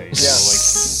castaways?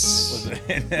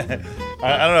 Yeah.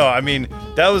 I don't know. I mean,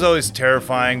 that was always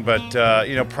terrifying. But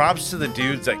props to the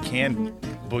dudes that can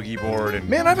boogie board and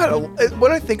Man,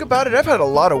 when I think about it, I've had a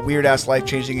lot of weird ass life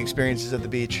changing experiences at the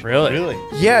beach. really.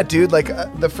 Yeah, dude. Like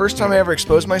the first time I ever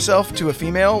exposed myself to a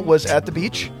female was at the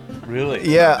beach. Really?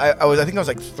 Yeah, I think I was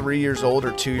like 3 years old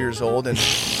or 2 years old, and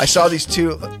I saw these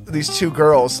two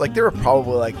girls. Like they were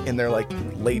probably like in their like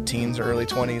late teens or early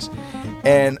 20s,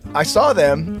 and I saw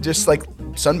them just like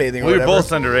sunbathing. Or Well, you're whatever. both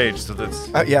underage, so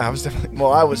that's. Yeah, I was definitely.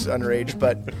 Well, I was underage,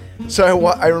 but so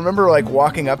I remember like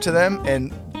walking up to them,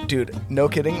 and dude, no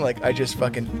kidding, like I just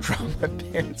fucking dropped my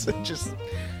pants and just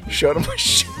showed them my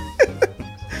shit.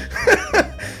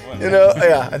 You know,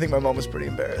 yeah, I think my mom was pretty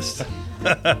embarrassed.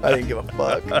 I didn't give a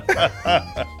fuck.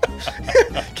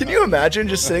 Can you imagine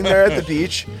just sitting there at the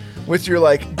beach with your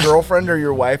like girlfriend or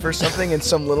your wife or something, and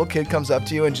some little kid comes up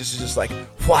to you and just like,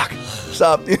 "Fuck,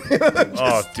 stop!"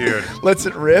 Oh, dude. Lets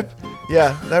it rip.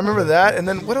 Yeah, I remember that. And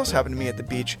then what else happened to me at the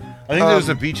beach? I think there was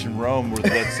a beach in Rome where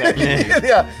that's actually.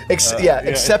 Yeah,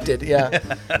 accepted. Yeah.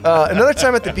 Another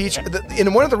time at the beach,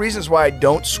 and one of the reasons why I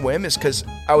don't swim is because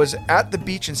I was at the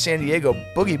beach in San Diego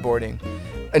boogie boarding,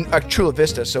 and Chula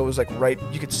Vista, so it was like right,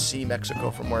 you could see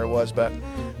Mexico from where it was. But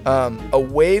a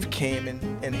wave came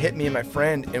and hit me and my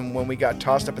friend, and when we got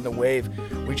tossed up in the wave,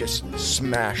 we just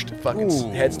smashed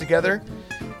fucking heads together.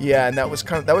 Yeah, and that was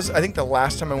I think the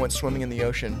last time I went swimming in the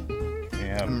ocean.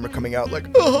 I remember coming out like,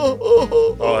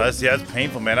 Oh, that's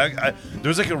painful, man. There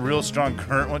was like a real strong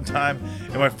current one time,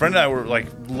 and my friend and I were like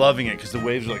loving it because the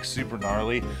waves were like super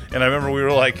gnarly. And I remember we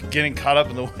were like getting caught up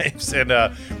in the waves, and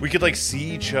we could like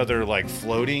see each other like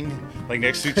floating like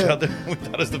next to each other. We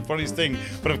thought it was the funniest thing,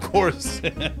 but of course,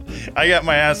 I got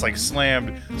my ass like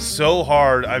slammed so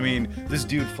hard. I mean, this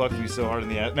dude fucked me so hard in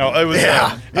the ass. No, it was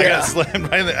I got slammed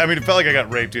right in the. I mean, it felt like I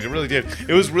got raped, dude. It really did.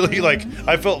 It was really like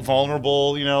I felt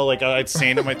vulnerable, you know, like I'd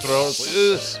sand at my throat. I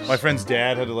was like, ugh. My friend's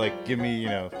dad had to like give me,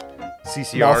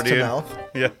 CCR, mouth dude. to mouth.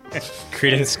 Yeah.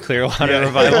 Creedence Clearwater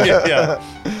Revival.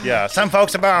 yeah. Some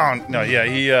folks abound. No, yeah,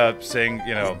 he sang,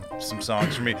 some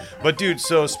songs for me. But dude,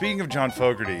 so speaking of John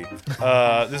Fogerty,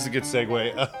 this is a good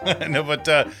segue. No, but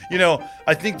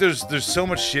I think there's so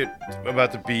much shit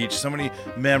about the beach, so many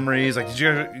memories. Like, did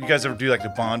you guys ever do like the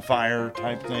bonfire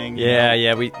type thing?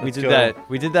 Yeah, we did that.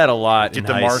 We did that a lot. Get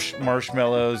in the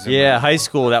marshmallows. And yeah, high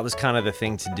school. That was kind of the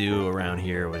thing to do around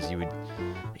here. Was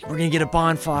we're gonna get a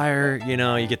bonfire.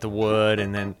 You get the wood,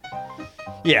 and then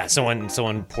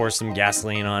someone pours some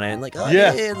gasoline on it, and like,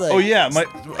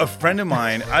 a friend of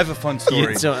mine. I have a fun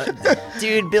story.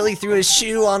 Dude, Billy threw his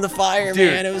shoe on the fire,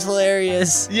 Dude. man. It was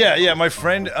hilarious. Yeah. My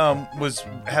friend was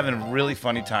having a really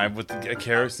funny time with the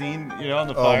kerosene, on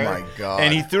the fire. Oh my God.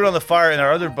 And he threw it on the fire, and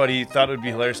our other buddy thought it would be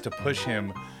hilarious to push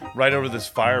him right over this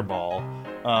fireball.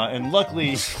 And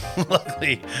luckily,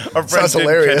 our friend didn't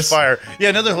hilarious. catch fire. Yeah,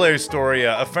 another hilarious story.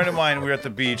 A friend of mine, we were at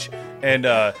the beach, and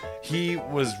he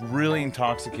was really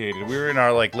intoxicated. We were in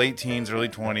our like late teens, early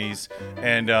 20s,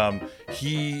 and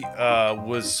he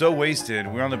was so wasted.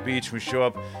 We were on the beach. We show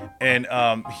up, and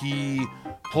he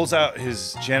pulls out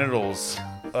his genitals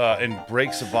and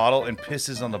breaks a bottle and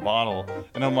pisses on the bottle.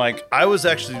 And I'm like, I was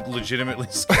actually legitimately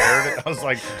scared. I was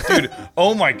like, dude,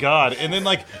 oh my God. And then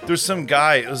like there's some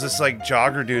guy, it was this like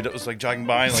jogger dude that was like jogging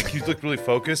by, and like he looked really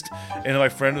focused. And my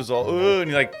friend was all, and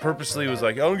he like purposely was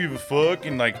like, I don't give a fuck.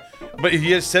 And like, but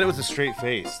he had said it with a straight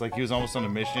face. Like he was almost on a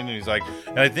mission. And he's like,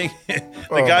 and I think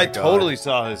the guy totally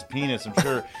saw his penis, I'm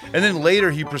sure. And then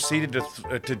later he proceeded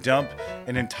to dump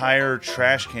an entire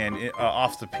trash can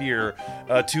off the pier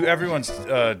to everyone's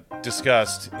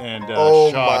disgust and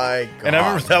Oh shock. my And I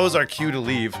remember God. that was our cue to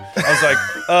leave. I was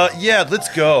like, yeah, let's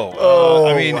go. Oh,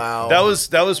 I mean, wow.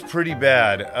 that was pretty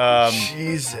bad.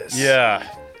 Jesus. Yeah.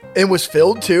 It was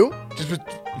filled too, just with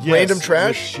random Yes,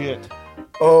 trash. with shit.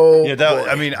 Oh. Yeah, that. boy.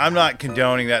 I mean, I'm not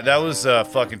condoning that. That was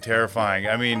fucking terrifying.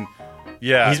 I mean,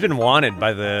 yeah. He's been wanted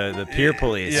by the pier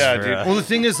police. Yeah, for, dude. Well, the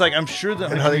thing is, like, I'm sure the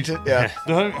in Huntington. Yeah.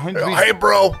 The Huntington Beach- Hey,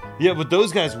 bro. yeah, but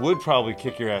those guys would probably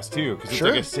kick your ass too, because it's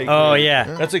Sure. like a sacred. Oh, yeah.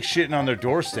 That's like shitting on their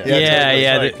doorstep. Yeah, Yeah, It's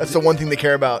yeah, like- That's the one thing they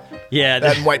care about. yeah,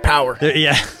 That and white power.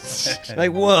 yeah.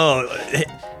 Like, whoa,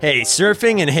 hey,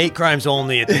 surfing and hate crimes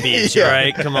only at the beach. Yeah. All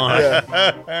right, come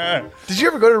on. Did you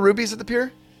ever go to Ruby's at the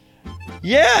pier?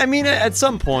 Yeah, I mean, at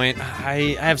some point,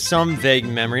 I have some vague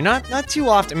memory. Not too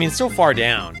often. I mean, it's so far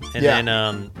down. And Yeah.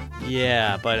 then,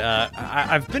 yeah, but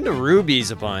I've been to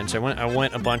Ruby's a bunch. I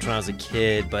went a bunch when I was a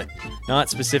kid, but not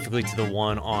specifically to the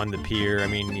one on the pier. I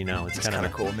mean, you know, it's kind Kind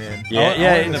of cool, man. Yeah, I went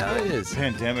yeah, in it the is.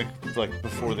 pandemic, like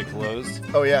before they closed.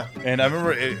 Oh yeah. And I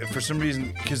remember for some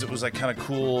reason, because it was like kind of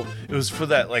cool. It was for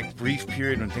that like brief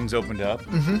period when things opened up,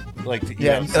 like to eat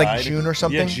Yeah, like outside. June or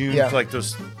something? Yeah, June Yeah. for like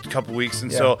those couple weeks.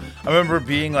 And Yeah. so I remember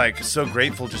being like so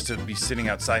grateful just to be sitting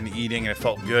outside and eating, and it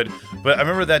felt good. But I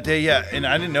remember that day, yeah, and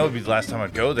I didn't know it'd be the last time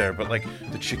I'd go there. But like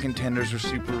the chicken tenders were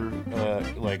super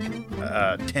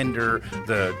tender.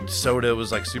 The soda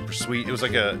was like super sweet. It was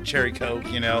like a cherry Coke,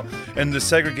 you know. And the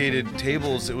segregated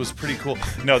tables, it was pretty cool.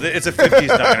 No, it's a 50s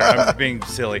diner. I'm being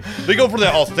silly. They go for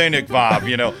that authentic vibe,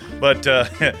 you know. But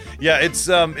yeah,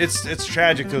 it's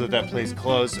tragic though that place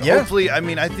closed. Yeah. Hopefully, I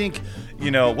mean, I think,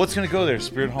 you know, what's gonna go there?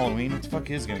 Spirit Halloween? What the fuck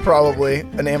is gonna go? Probably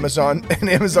an Amazon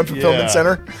fulfillment Yeah.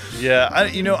 center. Yeah,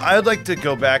 I'd like to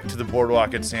go back to the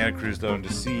boardwalk at Santa Cruz though, and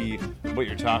to see what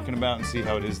you're talking about and see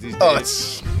how it is these Oh,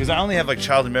 days. Because I only have like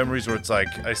childhood memories where it's like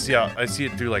I see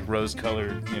it through like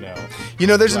rose-colored, you know. You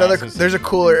know, there's glasses. there's a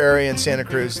cooler area in Santa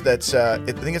Cruz that's I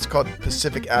think it's called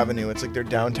Pacific Avenue. It's like their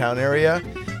downtown area.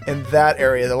 And that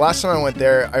area, the last time I went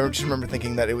there, I just remember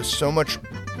thinking that it was so much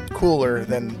cooler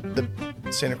than the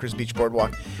Santa Cruz Beach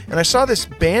Boardwalk. And I saw this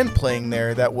band playing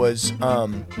there that was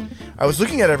I was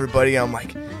looking at everybody and I'm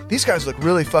like, these guys look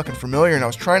really fucking familiar, and I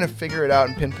was trying to figure it out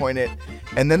and pinpoint it.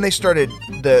 And then they started,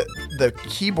 the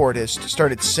keyboardist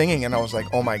started singing, and I was like,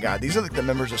 oh my god, these are like the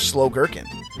members of Slow Gherkin.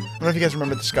 I don't know if you guys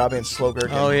remember the ska band Slow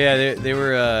Gherkin. Oh yeah, they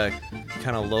were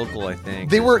kind of local, I think.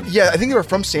 They were, yeah, I think they were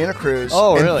from Santa Cruz.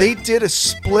 Oh, and really? they did a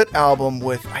split album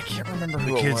with, I can't remember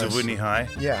who it Kids was. of Whitney High.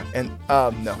 Yeah, and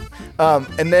no.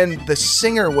 And then the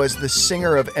singer was the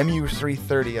singer of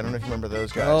MU330. I don't know if you remember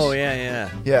those guys. Oh yeah.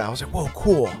 Yeah, I was like, whoa,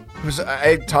 cool.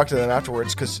 I talked to them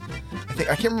afterwards because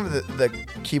I can't remember the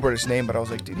keyboardist's name, but I was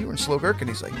like, dude, you were in Slow Gherkin.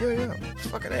 He's like, yeah,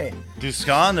 fucking A. Do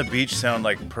ska on the beach sound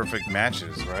like perfect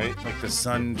matches, right? Like the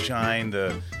sunshine,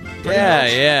 the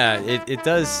Yeah. It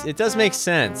does make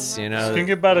sense, you know.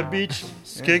 Skinking by the beach,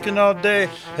 skinking all day.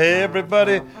 Hey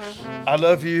everybody, I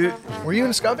love you. Were you in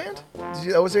a ska band?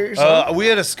 Was there your song? We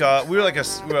had a ska. We were like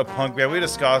we were a punk band. We had a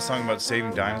ska song about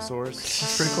saving dinosaurs.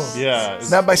 That's pretty cool. Yeah.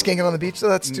 it's- Not by Skanking on the Beach, though.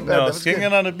 That's too bad. No, that was good.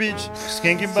 skinking on the beach,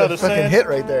 skinking by the It's a fucking sand. hit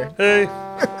right there. Hey,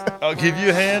 I'll give you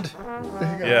a hand.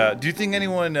 Yeah. Do you think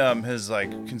anyone has like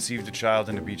conceived a child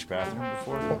in a beach bathroom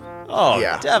before? Oh,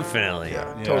 Yeah. definitely.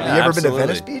 Totally. Yeah, You ever been to absolutely.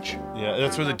 Venice Beach? Yeah,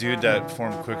 that's where the dude that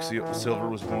formed Quicksilver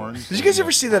was born. Did you guys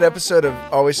ever see that episode of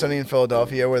Always Sunny in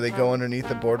Philadelphia where they go underneath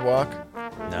the boardwalk?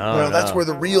 No, That's where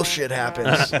the real shit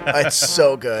happens. It's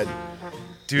so good.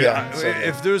 Dude, Yeah, so good.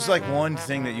 if there's like one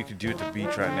thing that you could do at the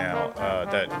beach right now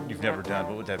that you've never done,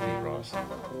 what would that be, Ross?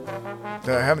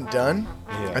 That I haven't done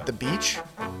Yeah. at the beach.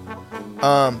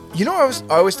 You know,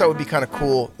 I always thought would be kind of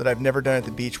cool that I've never done at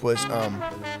the beach was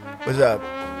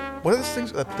what are those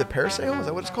things? The parasail? Is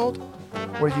that what it's called?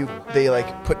 Where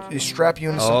they strap you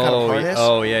into some kind of harness.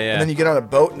 Oh, yeah. And then you get on a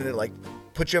boat and it like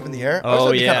puts you up in the air. I always Oh,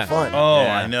 thought it'd be kind yeah. of fun. Oh,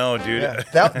 Yeah. I know, dude.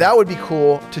 Yeah, that would be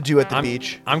cool to do at the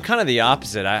beach. I'm kind of the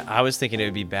opposite. I was thinking it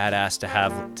would be badass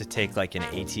to take like an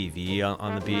ATV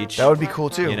on the beach. That would be cool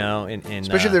too. you know,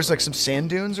 Especially if there's like some sand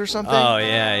dunes or something. Oh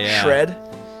yeah. Shred.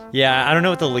 Yeah, I don't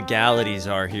know what the legalities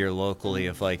are here locally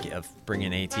of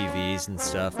bringing ATVs and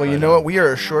stuff. Well, you but, know what? We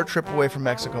are a short trip away from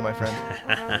Mexico, my friend,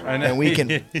 I know. and we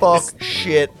can fuck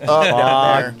shit up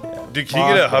down there. Dude, can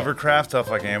you get a hovercraft off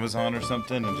like Amazon or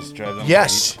something and just drive them?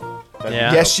 Yes, That'd be Yeah.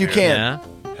 dope, yes, you dude. can.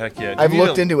 Yeah. Heck yeah. I've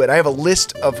looked into it. I have a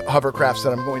list of hovercrafts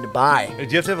that I'm going to buy. Do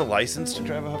you have to have a license to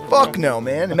drive a hovercraft? Fuck no,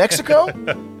 man. In Mexico,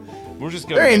 We're just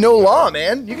going. there ain't no law,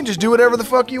 man. You can just do whatever the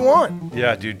fuck you want.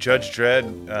 Yeah, dude. Judge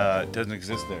Dredd doesn't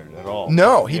exist there at all.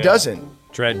 No, he Yeah. doesn't.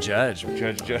 Dread Judge.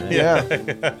 Judge Dredd.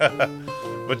 Yeah.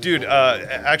 But dude,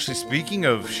 actually, speaking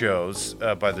of shows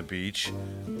by the beach,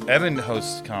 Evan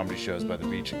hosts comedy shows by the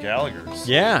beach at Gallagher's.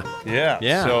 Yeah.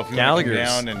 Yeah. So if you want to Gallagher's.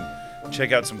 come down and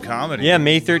check out some comedy. Yeah,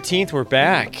 May 13th, we're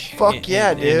back. Fuck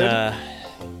yeah, dude.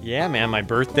 Yeah, man, my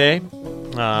birthday.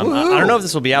 I don't know if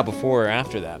this will be out before or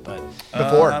after that, but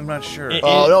Before. I'm not sure.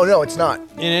 Oh, no, it's not.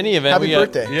 in any event, Happy we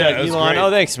got, birthday. Yeah, got it was Elon. great. Oh,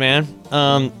 thanks, man.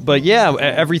 But yeah,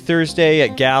 every Thursday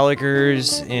at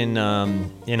Gallagher's in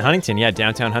Huntington. Yeah,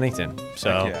 downtown Huntington.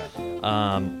 So,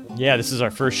 Heck yeah, this is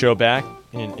our first show back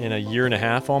in a year and a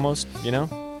half almost.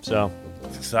 So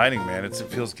It's exciting, man. It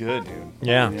feels good, dude.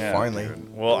 yeah. Finally.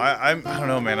 Dude. Well, I don't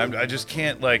know, man. I just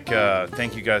can't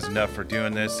thank you guys enough for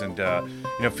doing this, and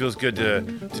it feels good to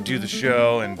do the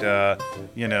show, and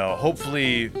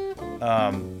hopefully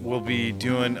we'll be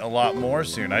doing a lot more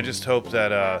soon. I just hope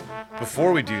that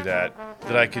before we do that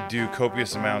I could do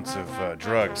copious amounts of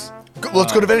drugs.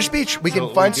 Let's go to Venice Beach. We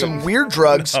can find some weird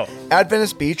drugs No. at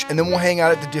Venice Beach, and then we'll hang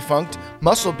out at the defunct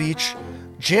Muscle Beach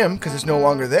gym because it's no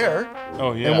longer there.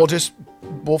 Oh yeah. And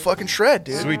we'll fucking shred,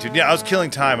 dude. Sweet, dude. Yeah, I was killing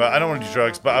time. I don't want to do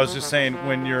drugs, but I was just saying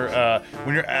when you're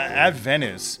at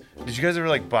Venice, did you guys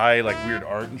ever buy weird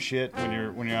art and shit when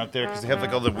you're out there? Because they have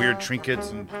all the weird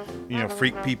trinkets and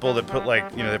freak people that put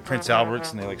the Prince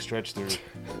Alberts and they stretch their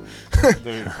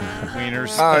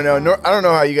wieners. I don't know. I don't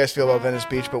know how you guys feel about Venice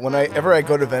Beach, but whenever I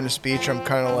go to Venice Beach, I'm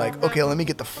kind of like, okay, let me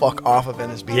get the fuck off of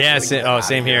Venice Beach. Yeah, Let me get out of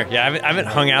same here. Yeah, I haven't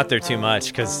hung out there too much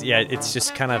because it's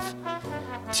just kind of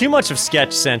too much of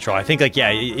sketch central. I think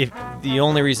if the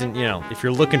only reason if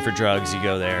you're looking for drugs, you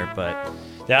go there. But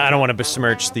yeah, I don't want to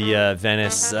besmirch the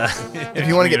Venice. If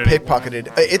you want to get pickpocketed,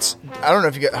 I don't know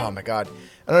if you get. Oh my god,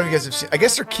 I don't know if you guys have seen. I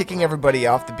guess they're kicking everybody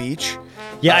off the beach.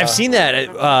 Yeah, I've seen that.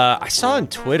 I saw on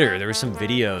Twitter there were some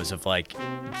videos of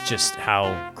just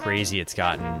how crazy it's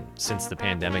gotten since the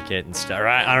pandemic hit and stuff.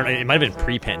 I don't know. It might have been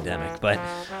pre-pandemic, but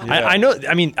Yeah. I know.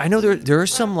 I mean, I know there are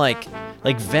some like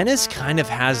Venice kind of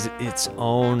has its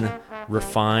own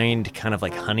refined kind of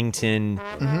Huntington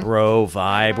bro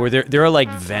vibe, where there are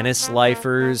Venice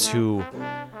lifers who.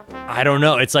 I don't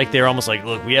know. It's they're almost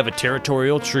look, we have a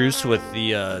territorial truce with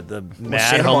the mad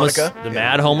Santa homeless, Monica.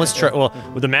 mad homeless.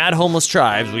 With the mad homeless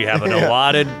tribes, we have an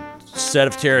allotted set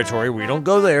of territory. We don't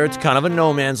go there. It's kind of a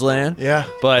no man's land. Yeah.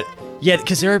 But yeah,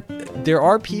 because there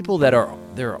are people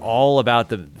they're all about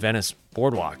the Venice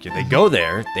boardwalk. They go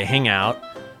there, they hang out.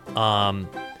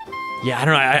 Yeah, I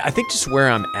don't know. I think just where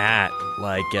I'm at,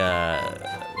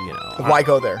 Why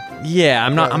go there? yeah,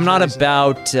 I'm not reason.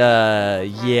 about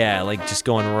just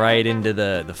going right into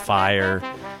the fire,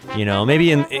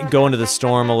 maybe go into the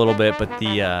storm a little bit, but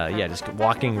just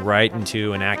walking right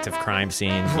into an active crime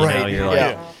scene, Right, you're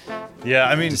yeah. Yeah,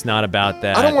 I mean, it's not about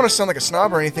that. I don't want to sound like a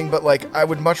snob or anything, but I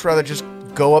would much rather just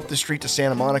go up the street to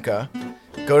Santa Monica,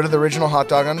 go to the original hot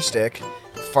dog on a stick,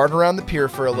 fart around the pier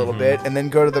for a little bit, and then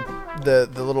go to the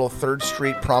little 3rd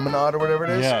Street Promenade or whatever it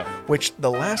is. Yeah. Which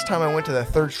the last time I went to the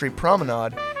 3rd Street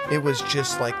Promenade, it was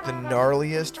just the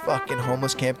gnarliest fucking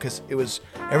homeless camp because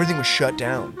everything was shut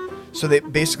down. So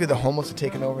basically the homeless had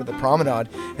taken over the promenade,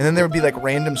 and then there would be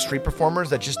random street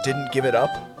performers that just didn't give it up.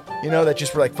 That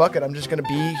just were fuck it, I'm just gonna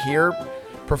be here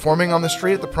performing on the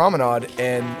street at the promenade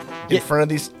and in front of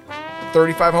these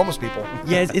 35 homeless people.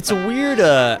 Yeah, it's a weird.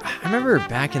 I remember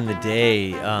back in the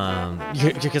day,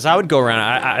 because I would go around.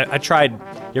 I tried.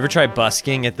 You ever try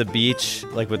busking at the beach,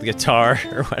 with the guitar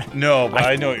or what? no, but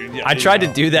I know. Yeah, I tried to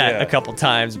do that yeah. a couple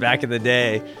times back in the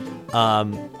day,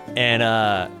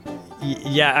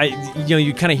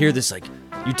 you kind of hear this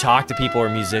you talk to people or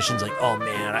musicians oh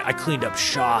man, I cleaned up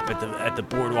shop at the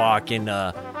boardwalk in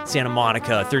Santa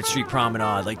Monica, 3rd Street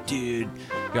Promenade. Dude,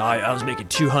 I was making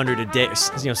 $200 a day,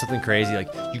 something crazy.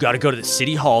 You got to go to the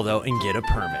city hall though and get a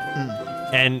permit.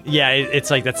 And yeah, it's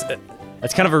that's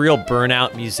kind of a real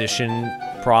burnout musician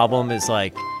problem. Is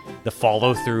the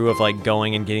follow through of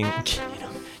going and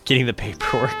getting the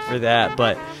paperwork for that,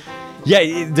 but.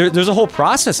 Yeah, there's a whole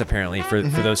process apparently for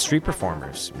those street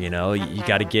performers. You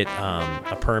got to get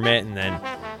a permit, and then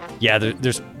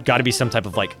there's got to be some type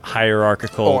of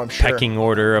hierarchical pecking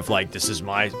order of this is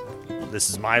my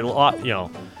lot.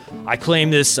 I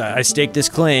claim this. I stake this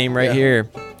claim right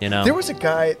here. There was a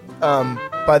guy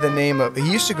by the name of.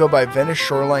 He used to go by Venice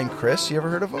Shoreline Chris. You ever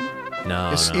heard of him?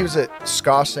 No. He was a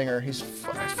ska singer. He's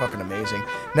fucking amazing.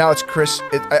 Now it's Chris.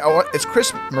 It's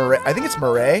Chris Murray. I think it's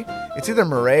Murray. It's either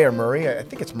Murray or Murray. I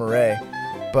think it's Murray.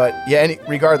 But yeah,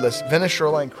 regardless, Venice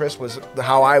Shoreline Chris was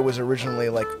how I was originally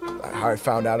how I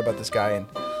found out about this guy, and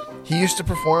he used to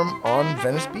perform on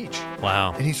Venice Beach.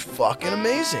 Wow. And he's fucking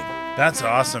amazing. That's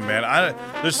awesome, man.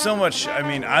 There's so much. I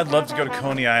mean, I'd love to go to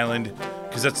Coney Island.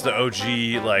 because that's the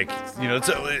OG. Like, you know,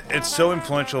 it's so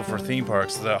influential for theme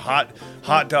parks. The hot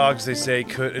dogs, they say,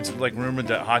 it's like rumored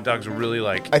that hot dogs were really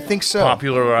like I think so.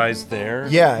 popularized there.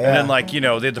 Yeah, And yeah. then like, you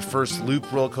know, they had the first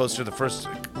loop roller coaster, the first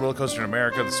roller coaster in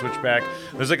America, the Switchback.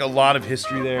 There's like a lot of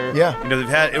history there. Yeah. You know,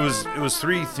 it was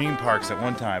 3 theme parks at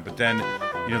one time, but then,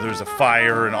 you know, there was a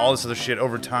fire and all this other shit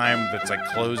over time that's like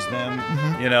closed them.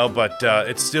 Mm-hmm. You know, but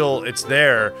it's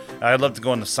there. I'd love to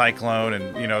go on the Cyclone,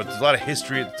 and you know, there's a lot of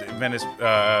history at Venice,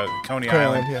 Coney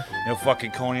Island. yeah. You know,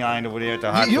 fucking Coney Island over there at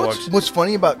the hot You know dogs. what's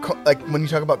funny about like when you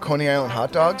talk about Coney Island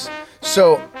hot dogs?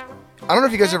 So I don't know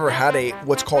if you guys ever had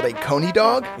what's called a Coney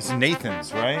dog. It's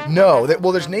Nathan's, right? No,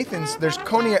 well, there's Nathan's. There's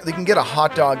Coney. They can get a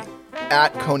hot dog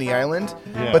at Coney Island,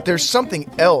 Yeah. but there's something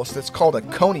else that's called a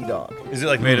Coney dog. Is it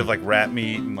like made of like rat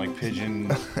meat and like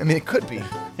pigeon? I mean, it could be,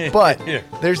 but Yeah.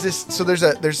 there's this. So there's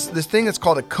this thing that's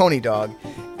called a Coney dog,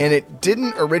 and it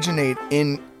didn't originate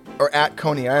in or at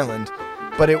Coney Island,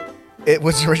 but it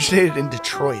was originated in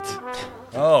Detroit.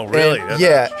 Oh, really? And, That's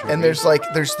yeah, trippy. and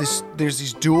there's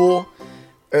these dual,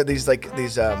 or these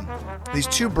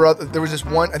two brothers. There was this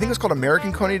one. I think it was called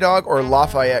American Coney dog or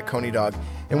Lafayette Coney dog.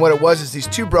 And what it was is these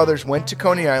two brothers went to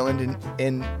Coney Island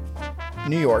in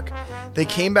New York. They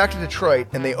came back to Detroit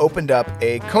and they opened up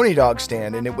a Coney dog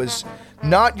stand, and it was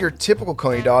not your typical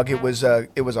Coney dog. It was a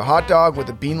hot dog with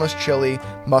a beanless chili,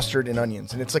 mustard, and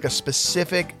onions, and it's like a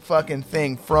specific fucking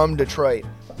thing from Detroit.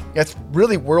 That's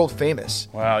really world famous.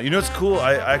 Wow, you know what's cool?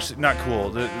 I actually not cool.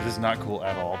 This is not cool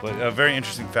at all. But a very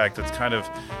interesting fact that's kind of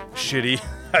shitty.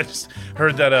 I just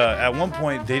heard that at one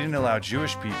point they didn't allow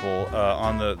Jewish people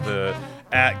on the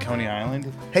at Coney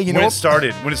Island. Hey, you when know it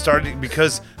what- started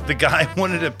because the guy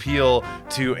wanted to appeal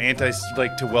to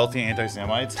to wealthy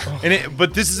anti-Semites.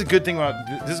 But this is a good thing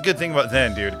about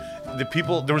then, dude. The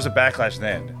people, there was a backlash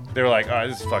then. They were like, "Oh,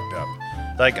 this is fucked up."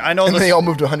 Like, I know And then this- they all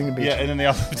moved to Huntington Beach. yeah, and then they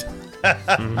all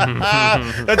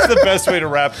That's the best way to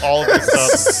wrap all of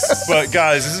this up. But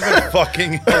guys, this has been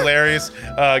fucking hilarious.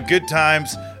 Good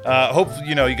times. Hope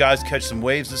you guys catch some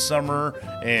waves this summer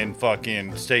and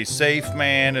fucking stay safe,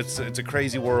 man. It's a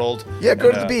crazy world. Yeah, go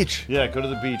And, to the beach. Yeah, go to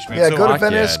the beach, man. Yeah, So- go to Fuck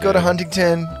Venice, yeah, go to dude.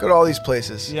 Huntington, go to all these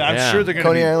places. Yeah, I'm Yeah. sure they're gonna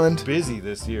Coney be Island. busy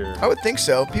this year. I would think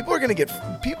so. People are gonna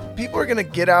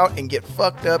get out and get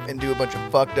fucked up and do a bunch of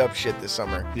fucked up shit this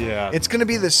summer. Yeah. It's gonna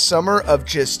be the summer of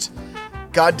just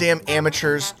goddamn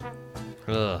amateurs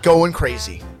Ugh. going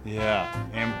crazy. Yeah,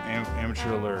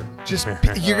 amateur alert. Just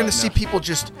you're gonna see people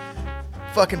just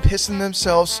fucking pissing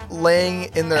themselves, laying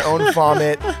in their own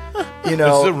vomit. You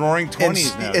know, It's the Roaring '20s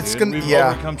it's- now. it's dude. gonna- We've yeah.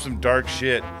 overcome some dark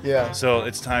shit. Yeah. So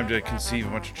it's time to conceive a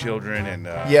bunch of children and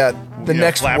Yeah, the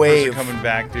next flappers wave. are coming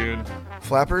back, dude.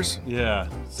 Flappers, Yeah.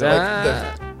 So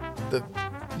the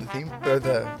theme or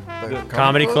the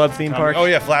Comedy Club theme park. Oh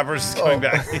yeah, Flappers is coming Oh.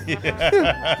 back.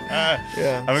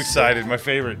 Yeah, I'm excited. My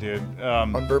favorite, dude.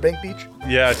 on Burbank Beach.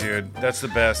 Yeah, dude. That's the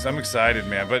best. I'm excited,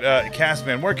 man. But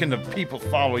Castman, where can the people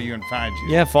follow you and find you?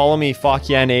 Yeah, follow me, Fuck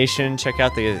Yeah Nation. Check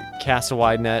out the Cast a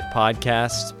Wide Net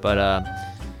podcast. But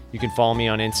you can follow me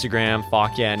on Instagram,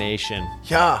 Fuck Yeah Nation.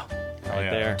 Yeah. Oh, yeah.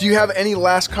 There. Do you have any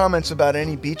last comments about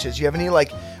any beaches? Do you have any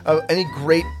any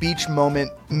great beach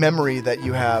moment memory that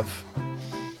you have?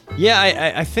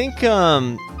 Yeah, I think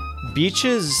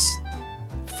beaches,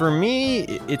 for me,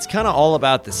 it's kind of all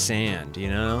about the sand,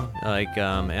 Like,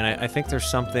 and I think there's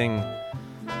something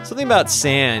about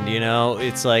sand,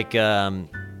 It's like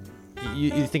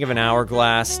you think of an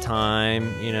hourglass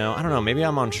time, I don't know. Maybe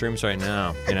I'm on shrooms right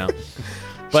now, So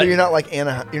But you're not like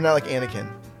Anakin,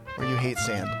 where you hate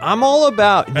sand. I'm all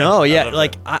about no, yeah. love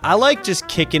Like I like just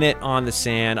kicking it on the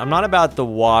sand. I'm not about the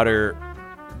water,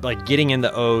 like getting in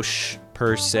the ocean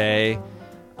per se.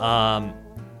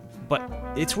 But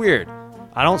it's weird.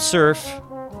 I don't surf.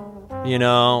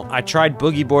 I tried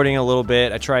boogie boarding a little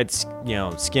bit. I tried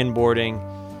skin boarding.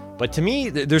 But to me,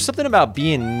 there's something about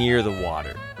being near the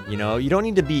water. You don't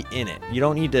need to be in it. You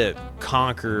don't need to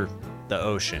conquer the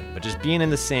ocean. But just being in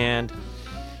the sand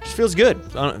just feels good.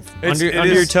 Under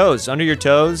your toes. Under your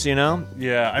toes,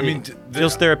 Yeah, I mean,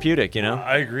 feels therapeutic,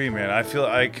 I agree, man.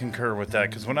 I concur with that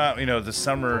because when this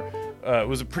summer, it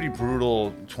was a pretty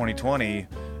brutal 2020,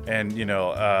 and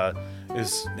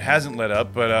hasn't let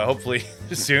up, but hopefully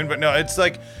soon. But no, it's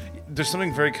like there's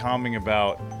something very calming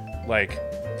about like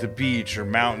the beach or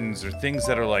mountains or things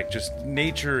that are like just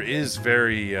nature is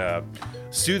very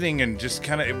soothing and just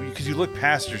kind of because you look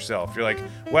past yourself. You're like,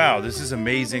 wow, this is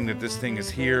amazing that this thing is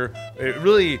here. It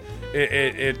really,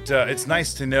 it's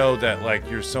nice to know that like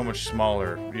you're so much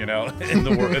smaller, in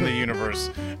the world, in the universe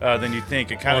than you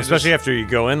think. It kind of especially after you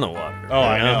go in the water. Oh,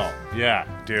 I know. Yeah,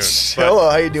 dude. Hello,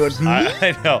 how you doing?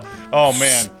 I know. Oh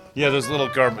man. Yeah, those little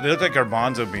they look like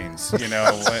garbanzo beans, you know,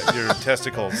 your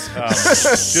testicles.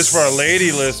 Just for our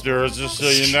lady listeners, just so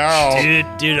you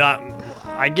know. Dude,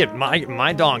 I get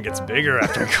my dong gets bigger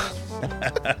after.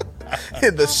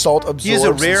 The salt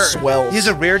absorbs and swells. He has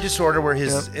a rare disorder where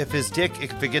if his dick,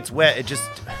 if it gets wet, it just...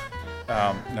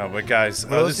 No, but guys...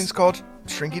 What are those things called?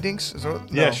 Shrinky dinks? Is that,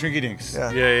 yeah, no. shrinky dinks.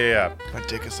 Yeah. My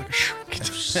dick is like a shrinky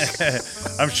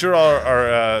dink. I'm sure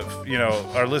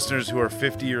our listeners who are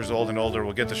 50 years old and older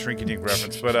will get the shrinky dink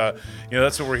reference, but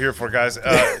that's what we're here for, guys.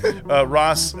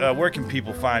 Ross, where can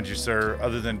people find you, sir,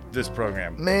 other than this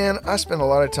program? Man, I spend a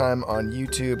lot of time on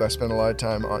YouTube. I spend a lot of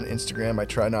time on Instagram. I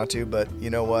try not to, but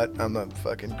you know what? I'm a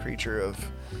fucking creature of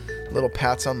little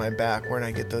pats on my back where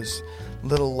I get those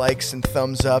little likes and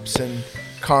thumbs ups and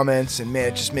comments, and man,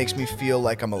 it just makes me feel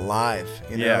like I'm alive.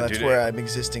 That's dude, where I'm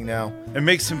existing now. It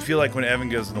makes him feel like when Evan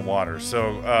goes in the water.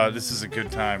 So this is a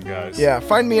good time, guys. Yeah,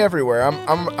 find me everywhere.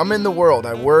 I'm in the world.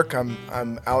 I work. I'm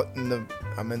in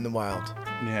the wild.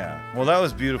 Yeah. Well, that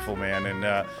was beautiful, man. And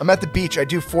I'm at the beach. I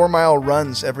do 4-mile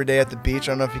runs every day at the beach.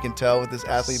 I don't know if you can tell with this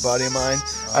athlete body of mine.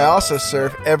 I also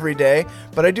surf every day,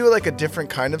 but I do like a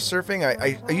different kind of surfing.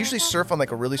 I usually surf on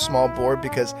like a really small board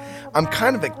because I'm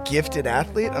kind of a gifted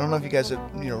athlete. I don't know if you guys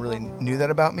really knew that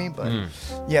about me, but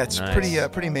yeah, it's nice.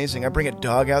 pretty amazing. I bring a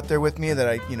dog out there with me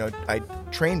that I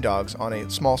train dogs on a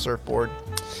small surfboard.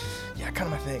 Yeah,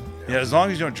 kind of my thing. yeah, as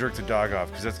long as you don't jerk the dog off,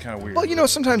 because that's kind of weird. Well,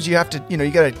 sometimes you have to, you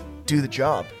got to do the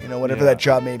job, whatever that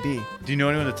job may be. Do you know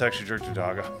anyone that's actually jerked their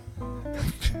dog off?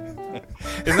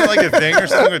 Isn't that like a thing or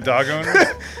something with dog owners?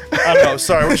 I don't know.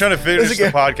 Sorry, we're trying to finish the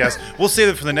podcast. We'll save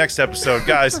it for the next episode.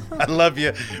 Guys, I love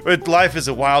you. But life is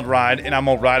a wild ride, and I'm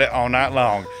going to ride it all night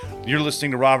long. You're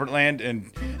listening to Robert Land,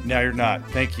 and now you're not.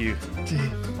 Thank you.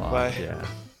 Bye. Yeah.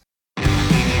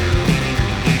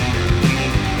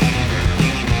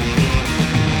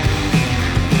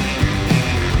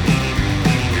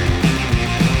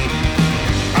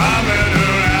 I met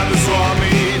her at the swap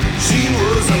meet. She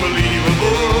was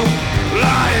unbelievable.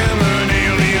 I am an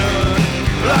alien.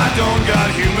 I don't got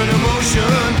human emotion.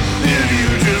 If you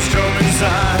just come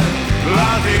inside,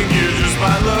 I think you just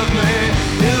might love me.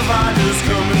 If I just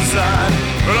come inside,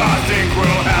 I think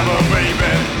we'll have a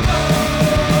baby.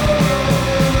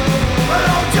 But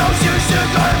don't you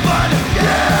sugar fun,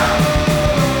 yeah.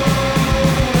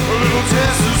 A little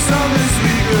taste of something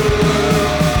sweet, girl.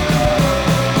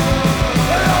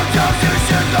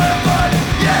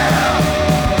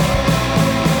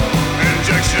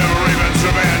 Injection, Raven's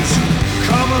revenge.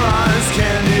 Caramelized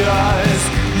candy eyes.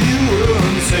 You were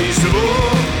insatiable.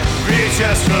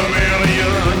 VHS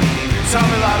chameleon. Tell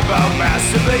me a lot about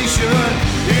masturbation.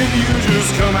 If you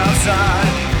just come outside,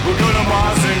 we'll go to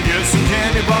Mars and get some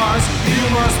candy bars. You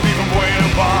must be from Buena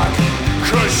Park.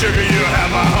 'Cause sugar, you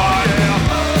have my heart. Yeah.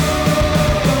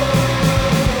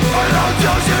 I don't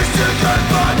you sugar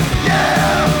fun,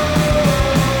 yeah.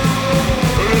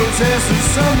 A little taste of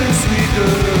something sweet,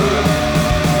 girl.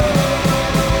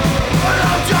 I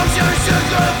don't you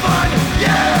sugar fun,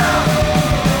 yeah.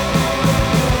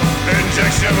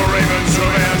 Injection of Raven's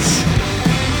revenge.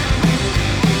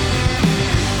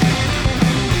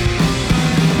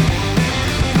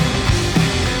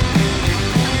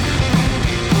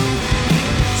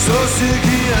 So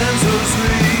sticky and so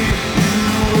sweet, you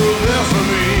were there for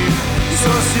me.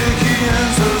 So sticky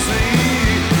and so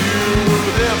sweet, you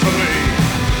were there for me.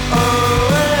 Oh,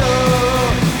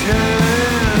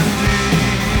 candy.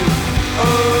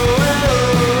 Oh,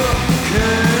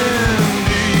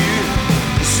 candy.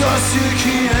 So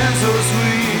sticky and so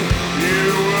sweet, you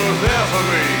were there for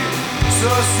me.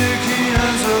 So sticky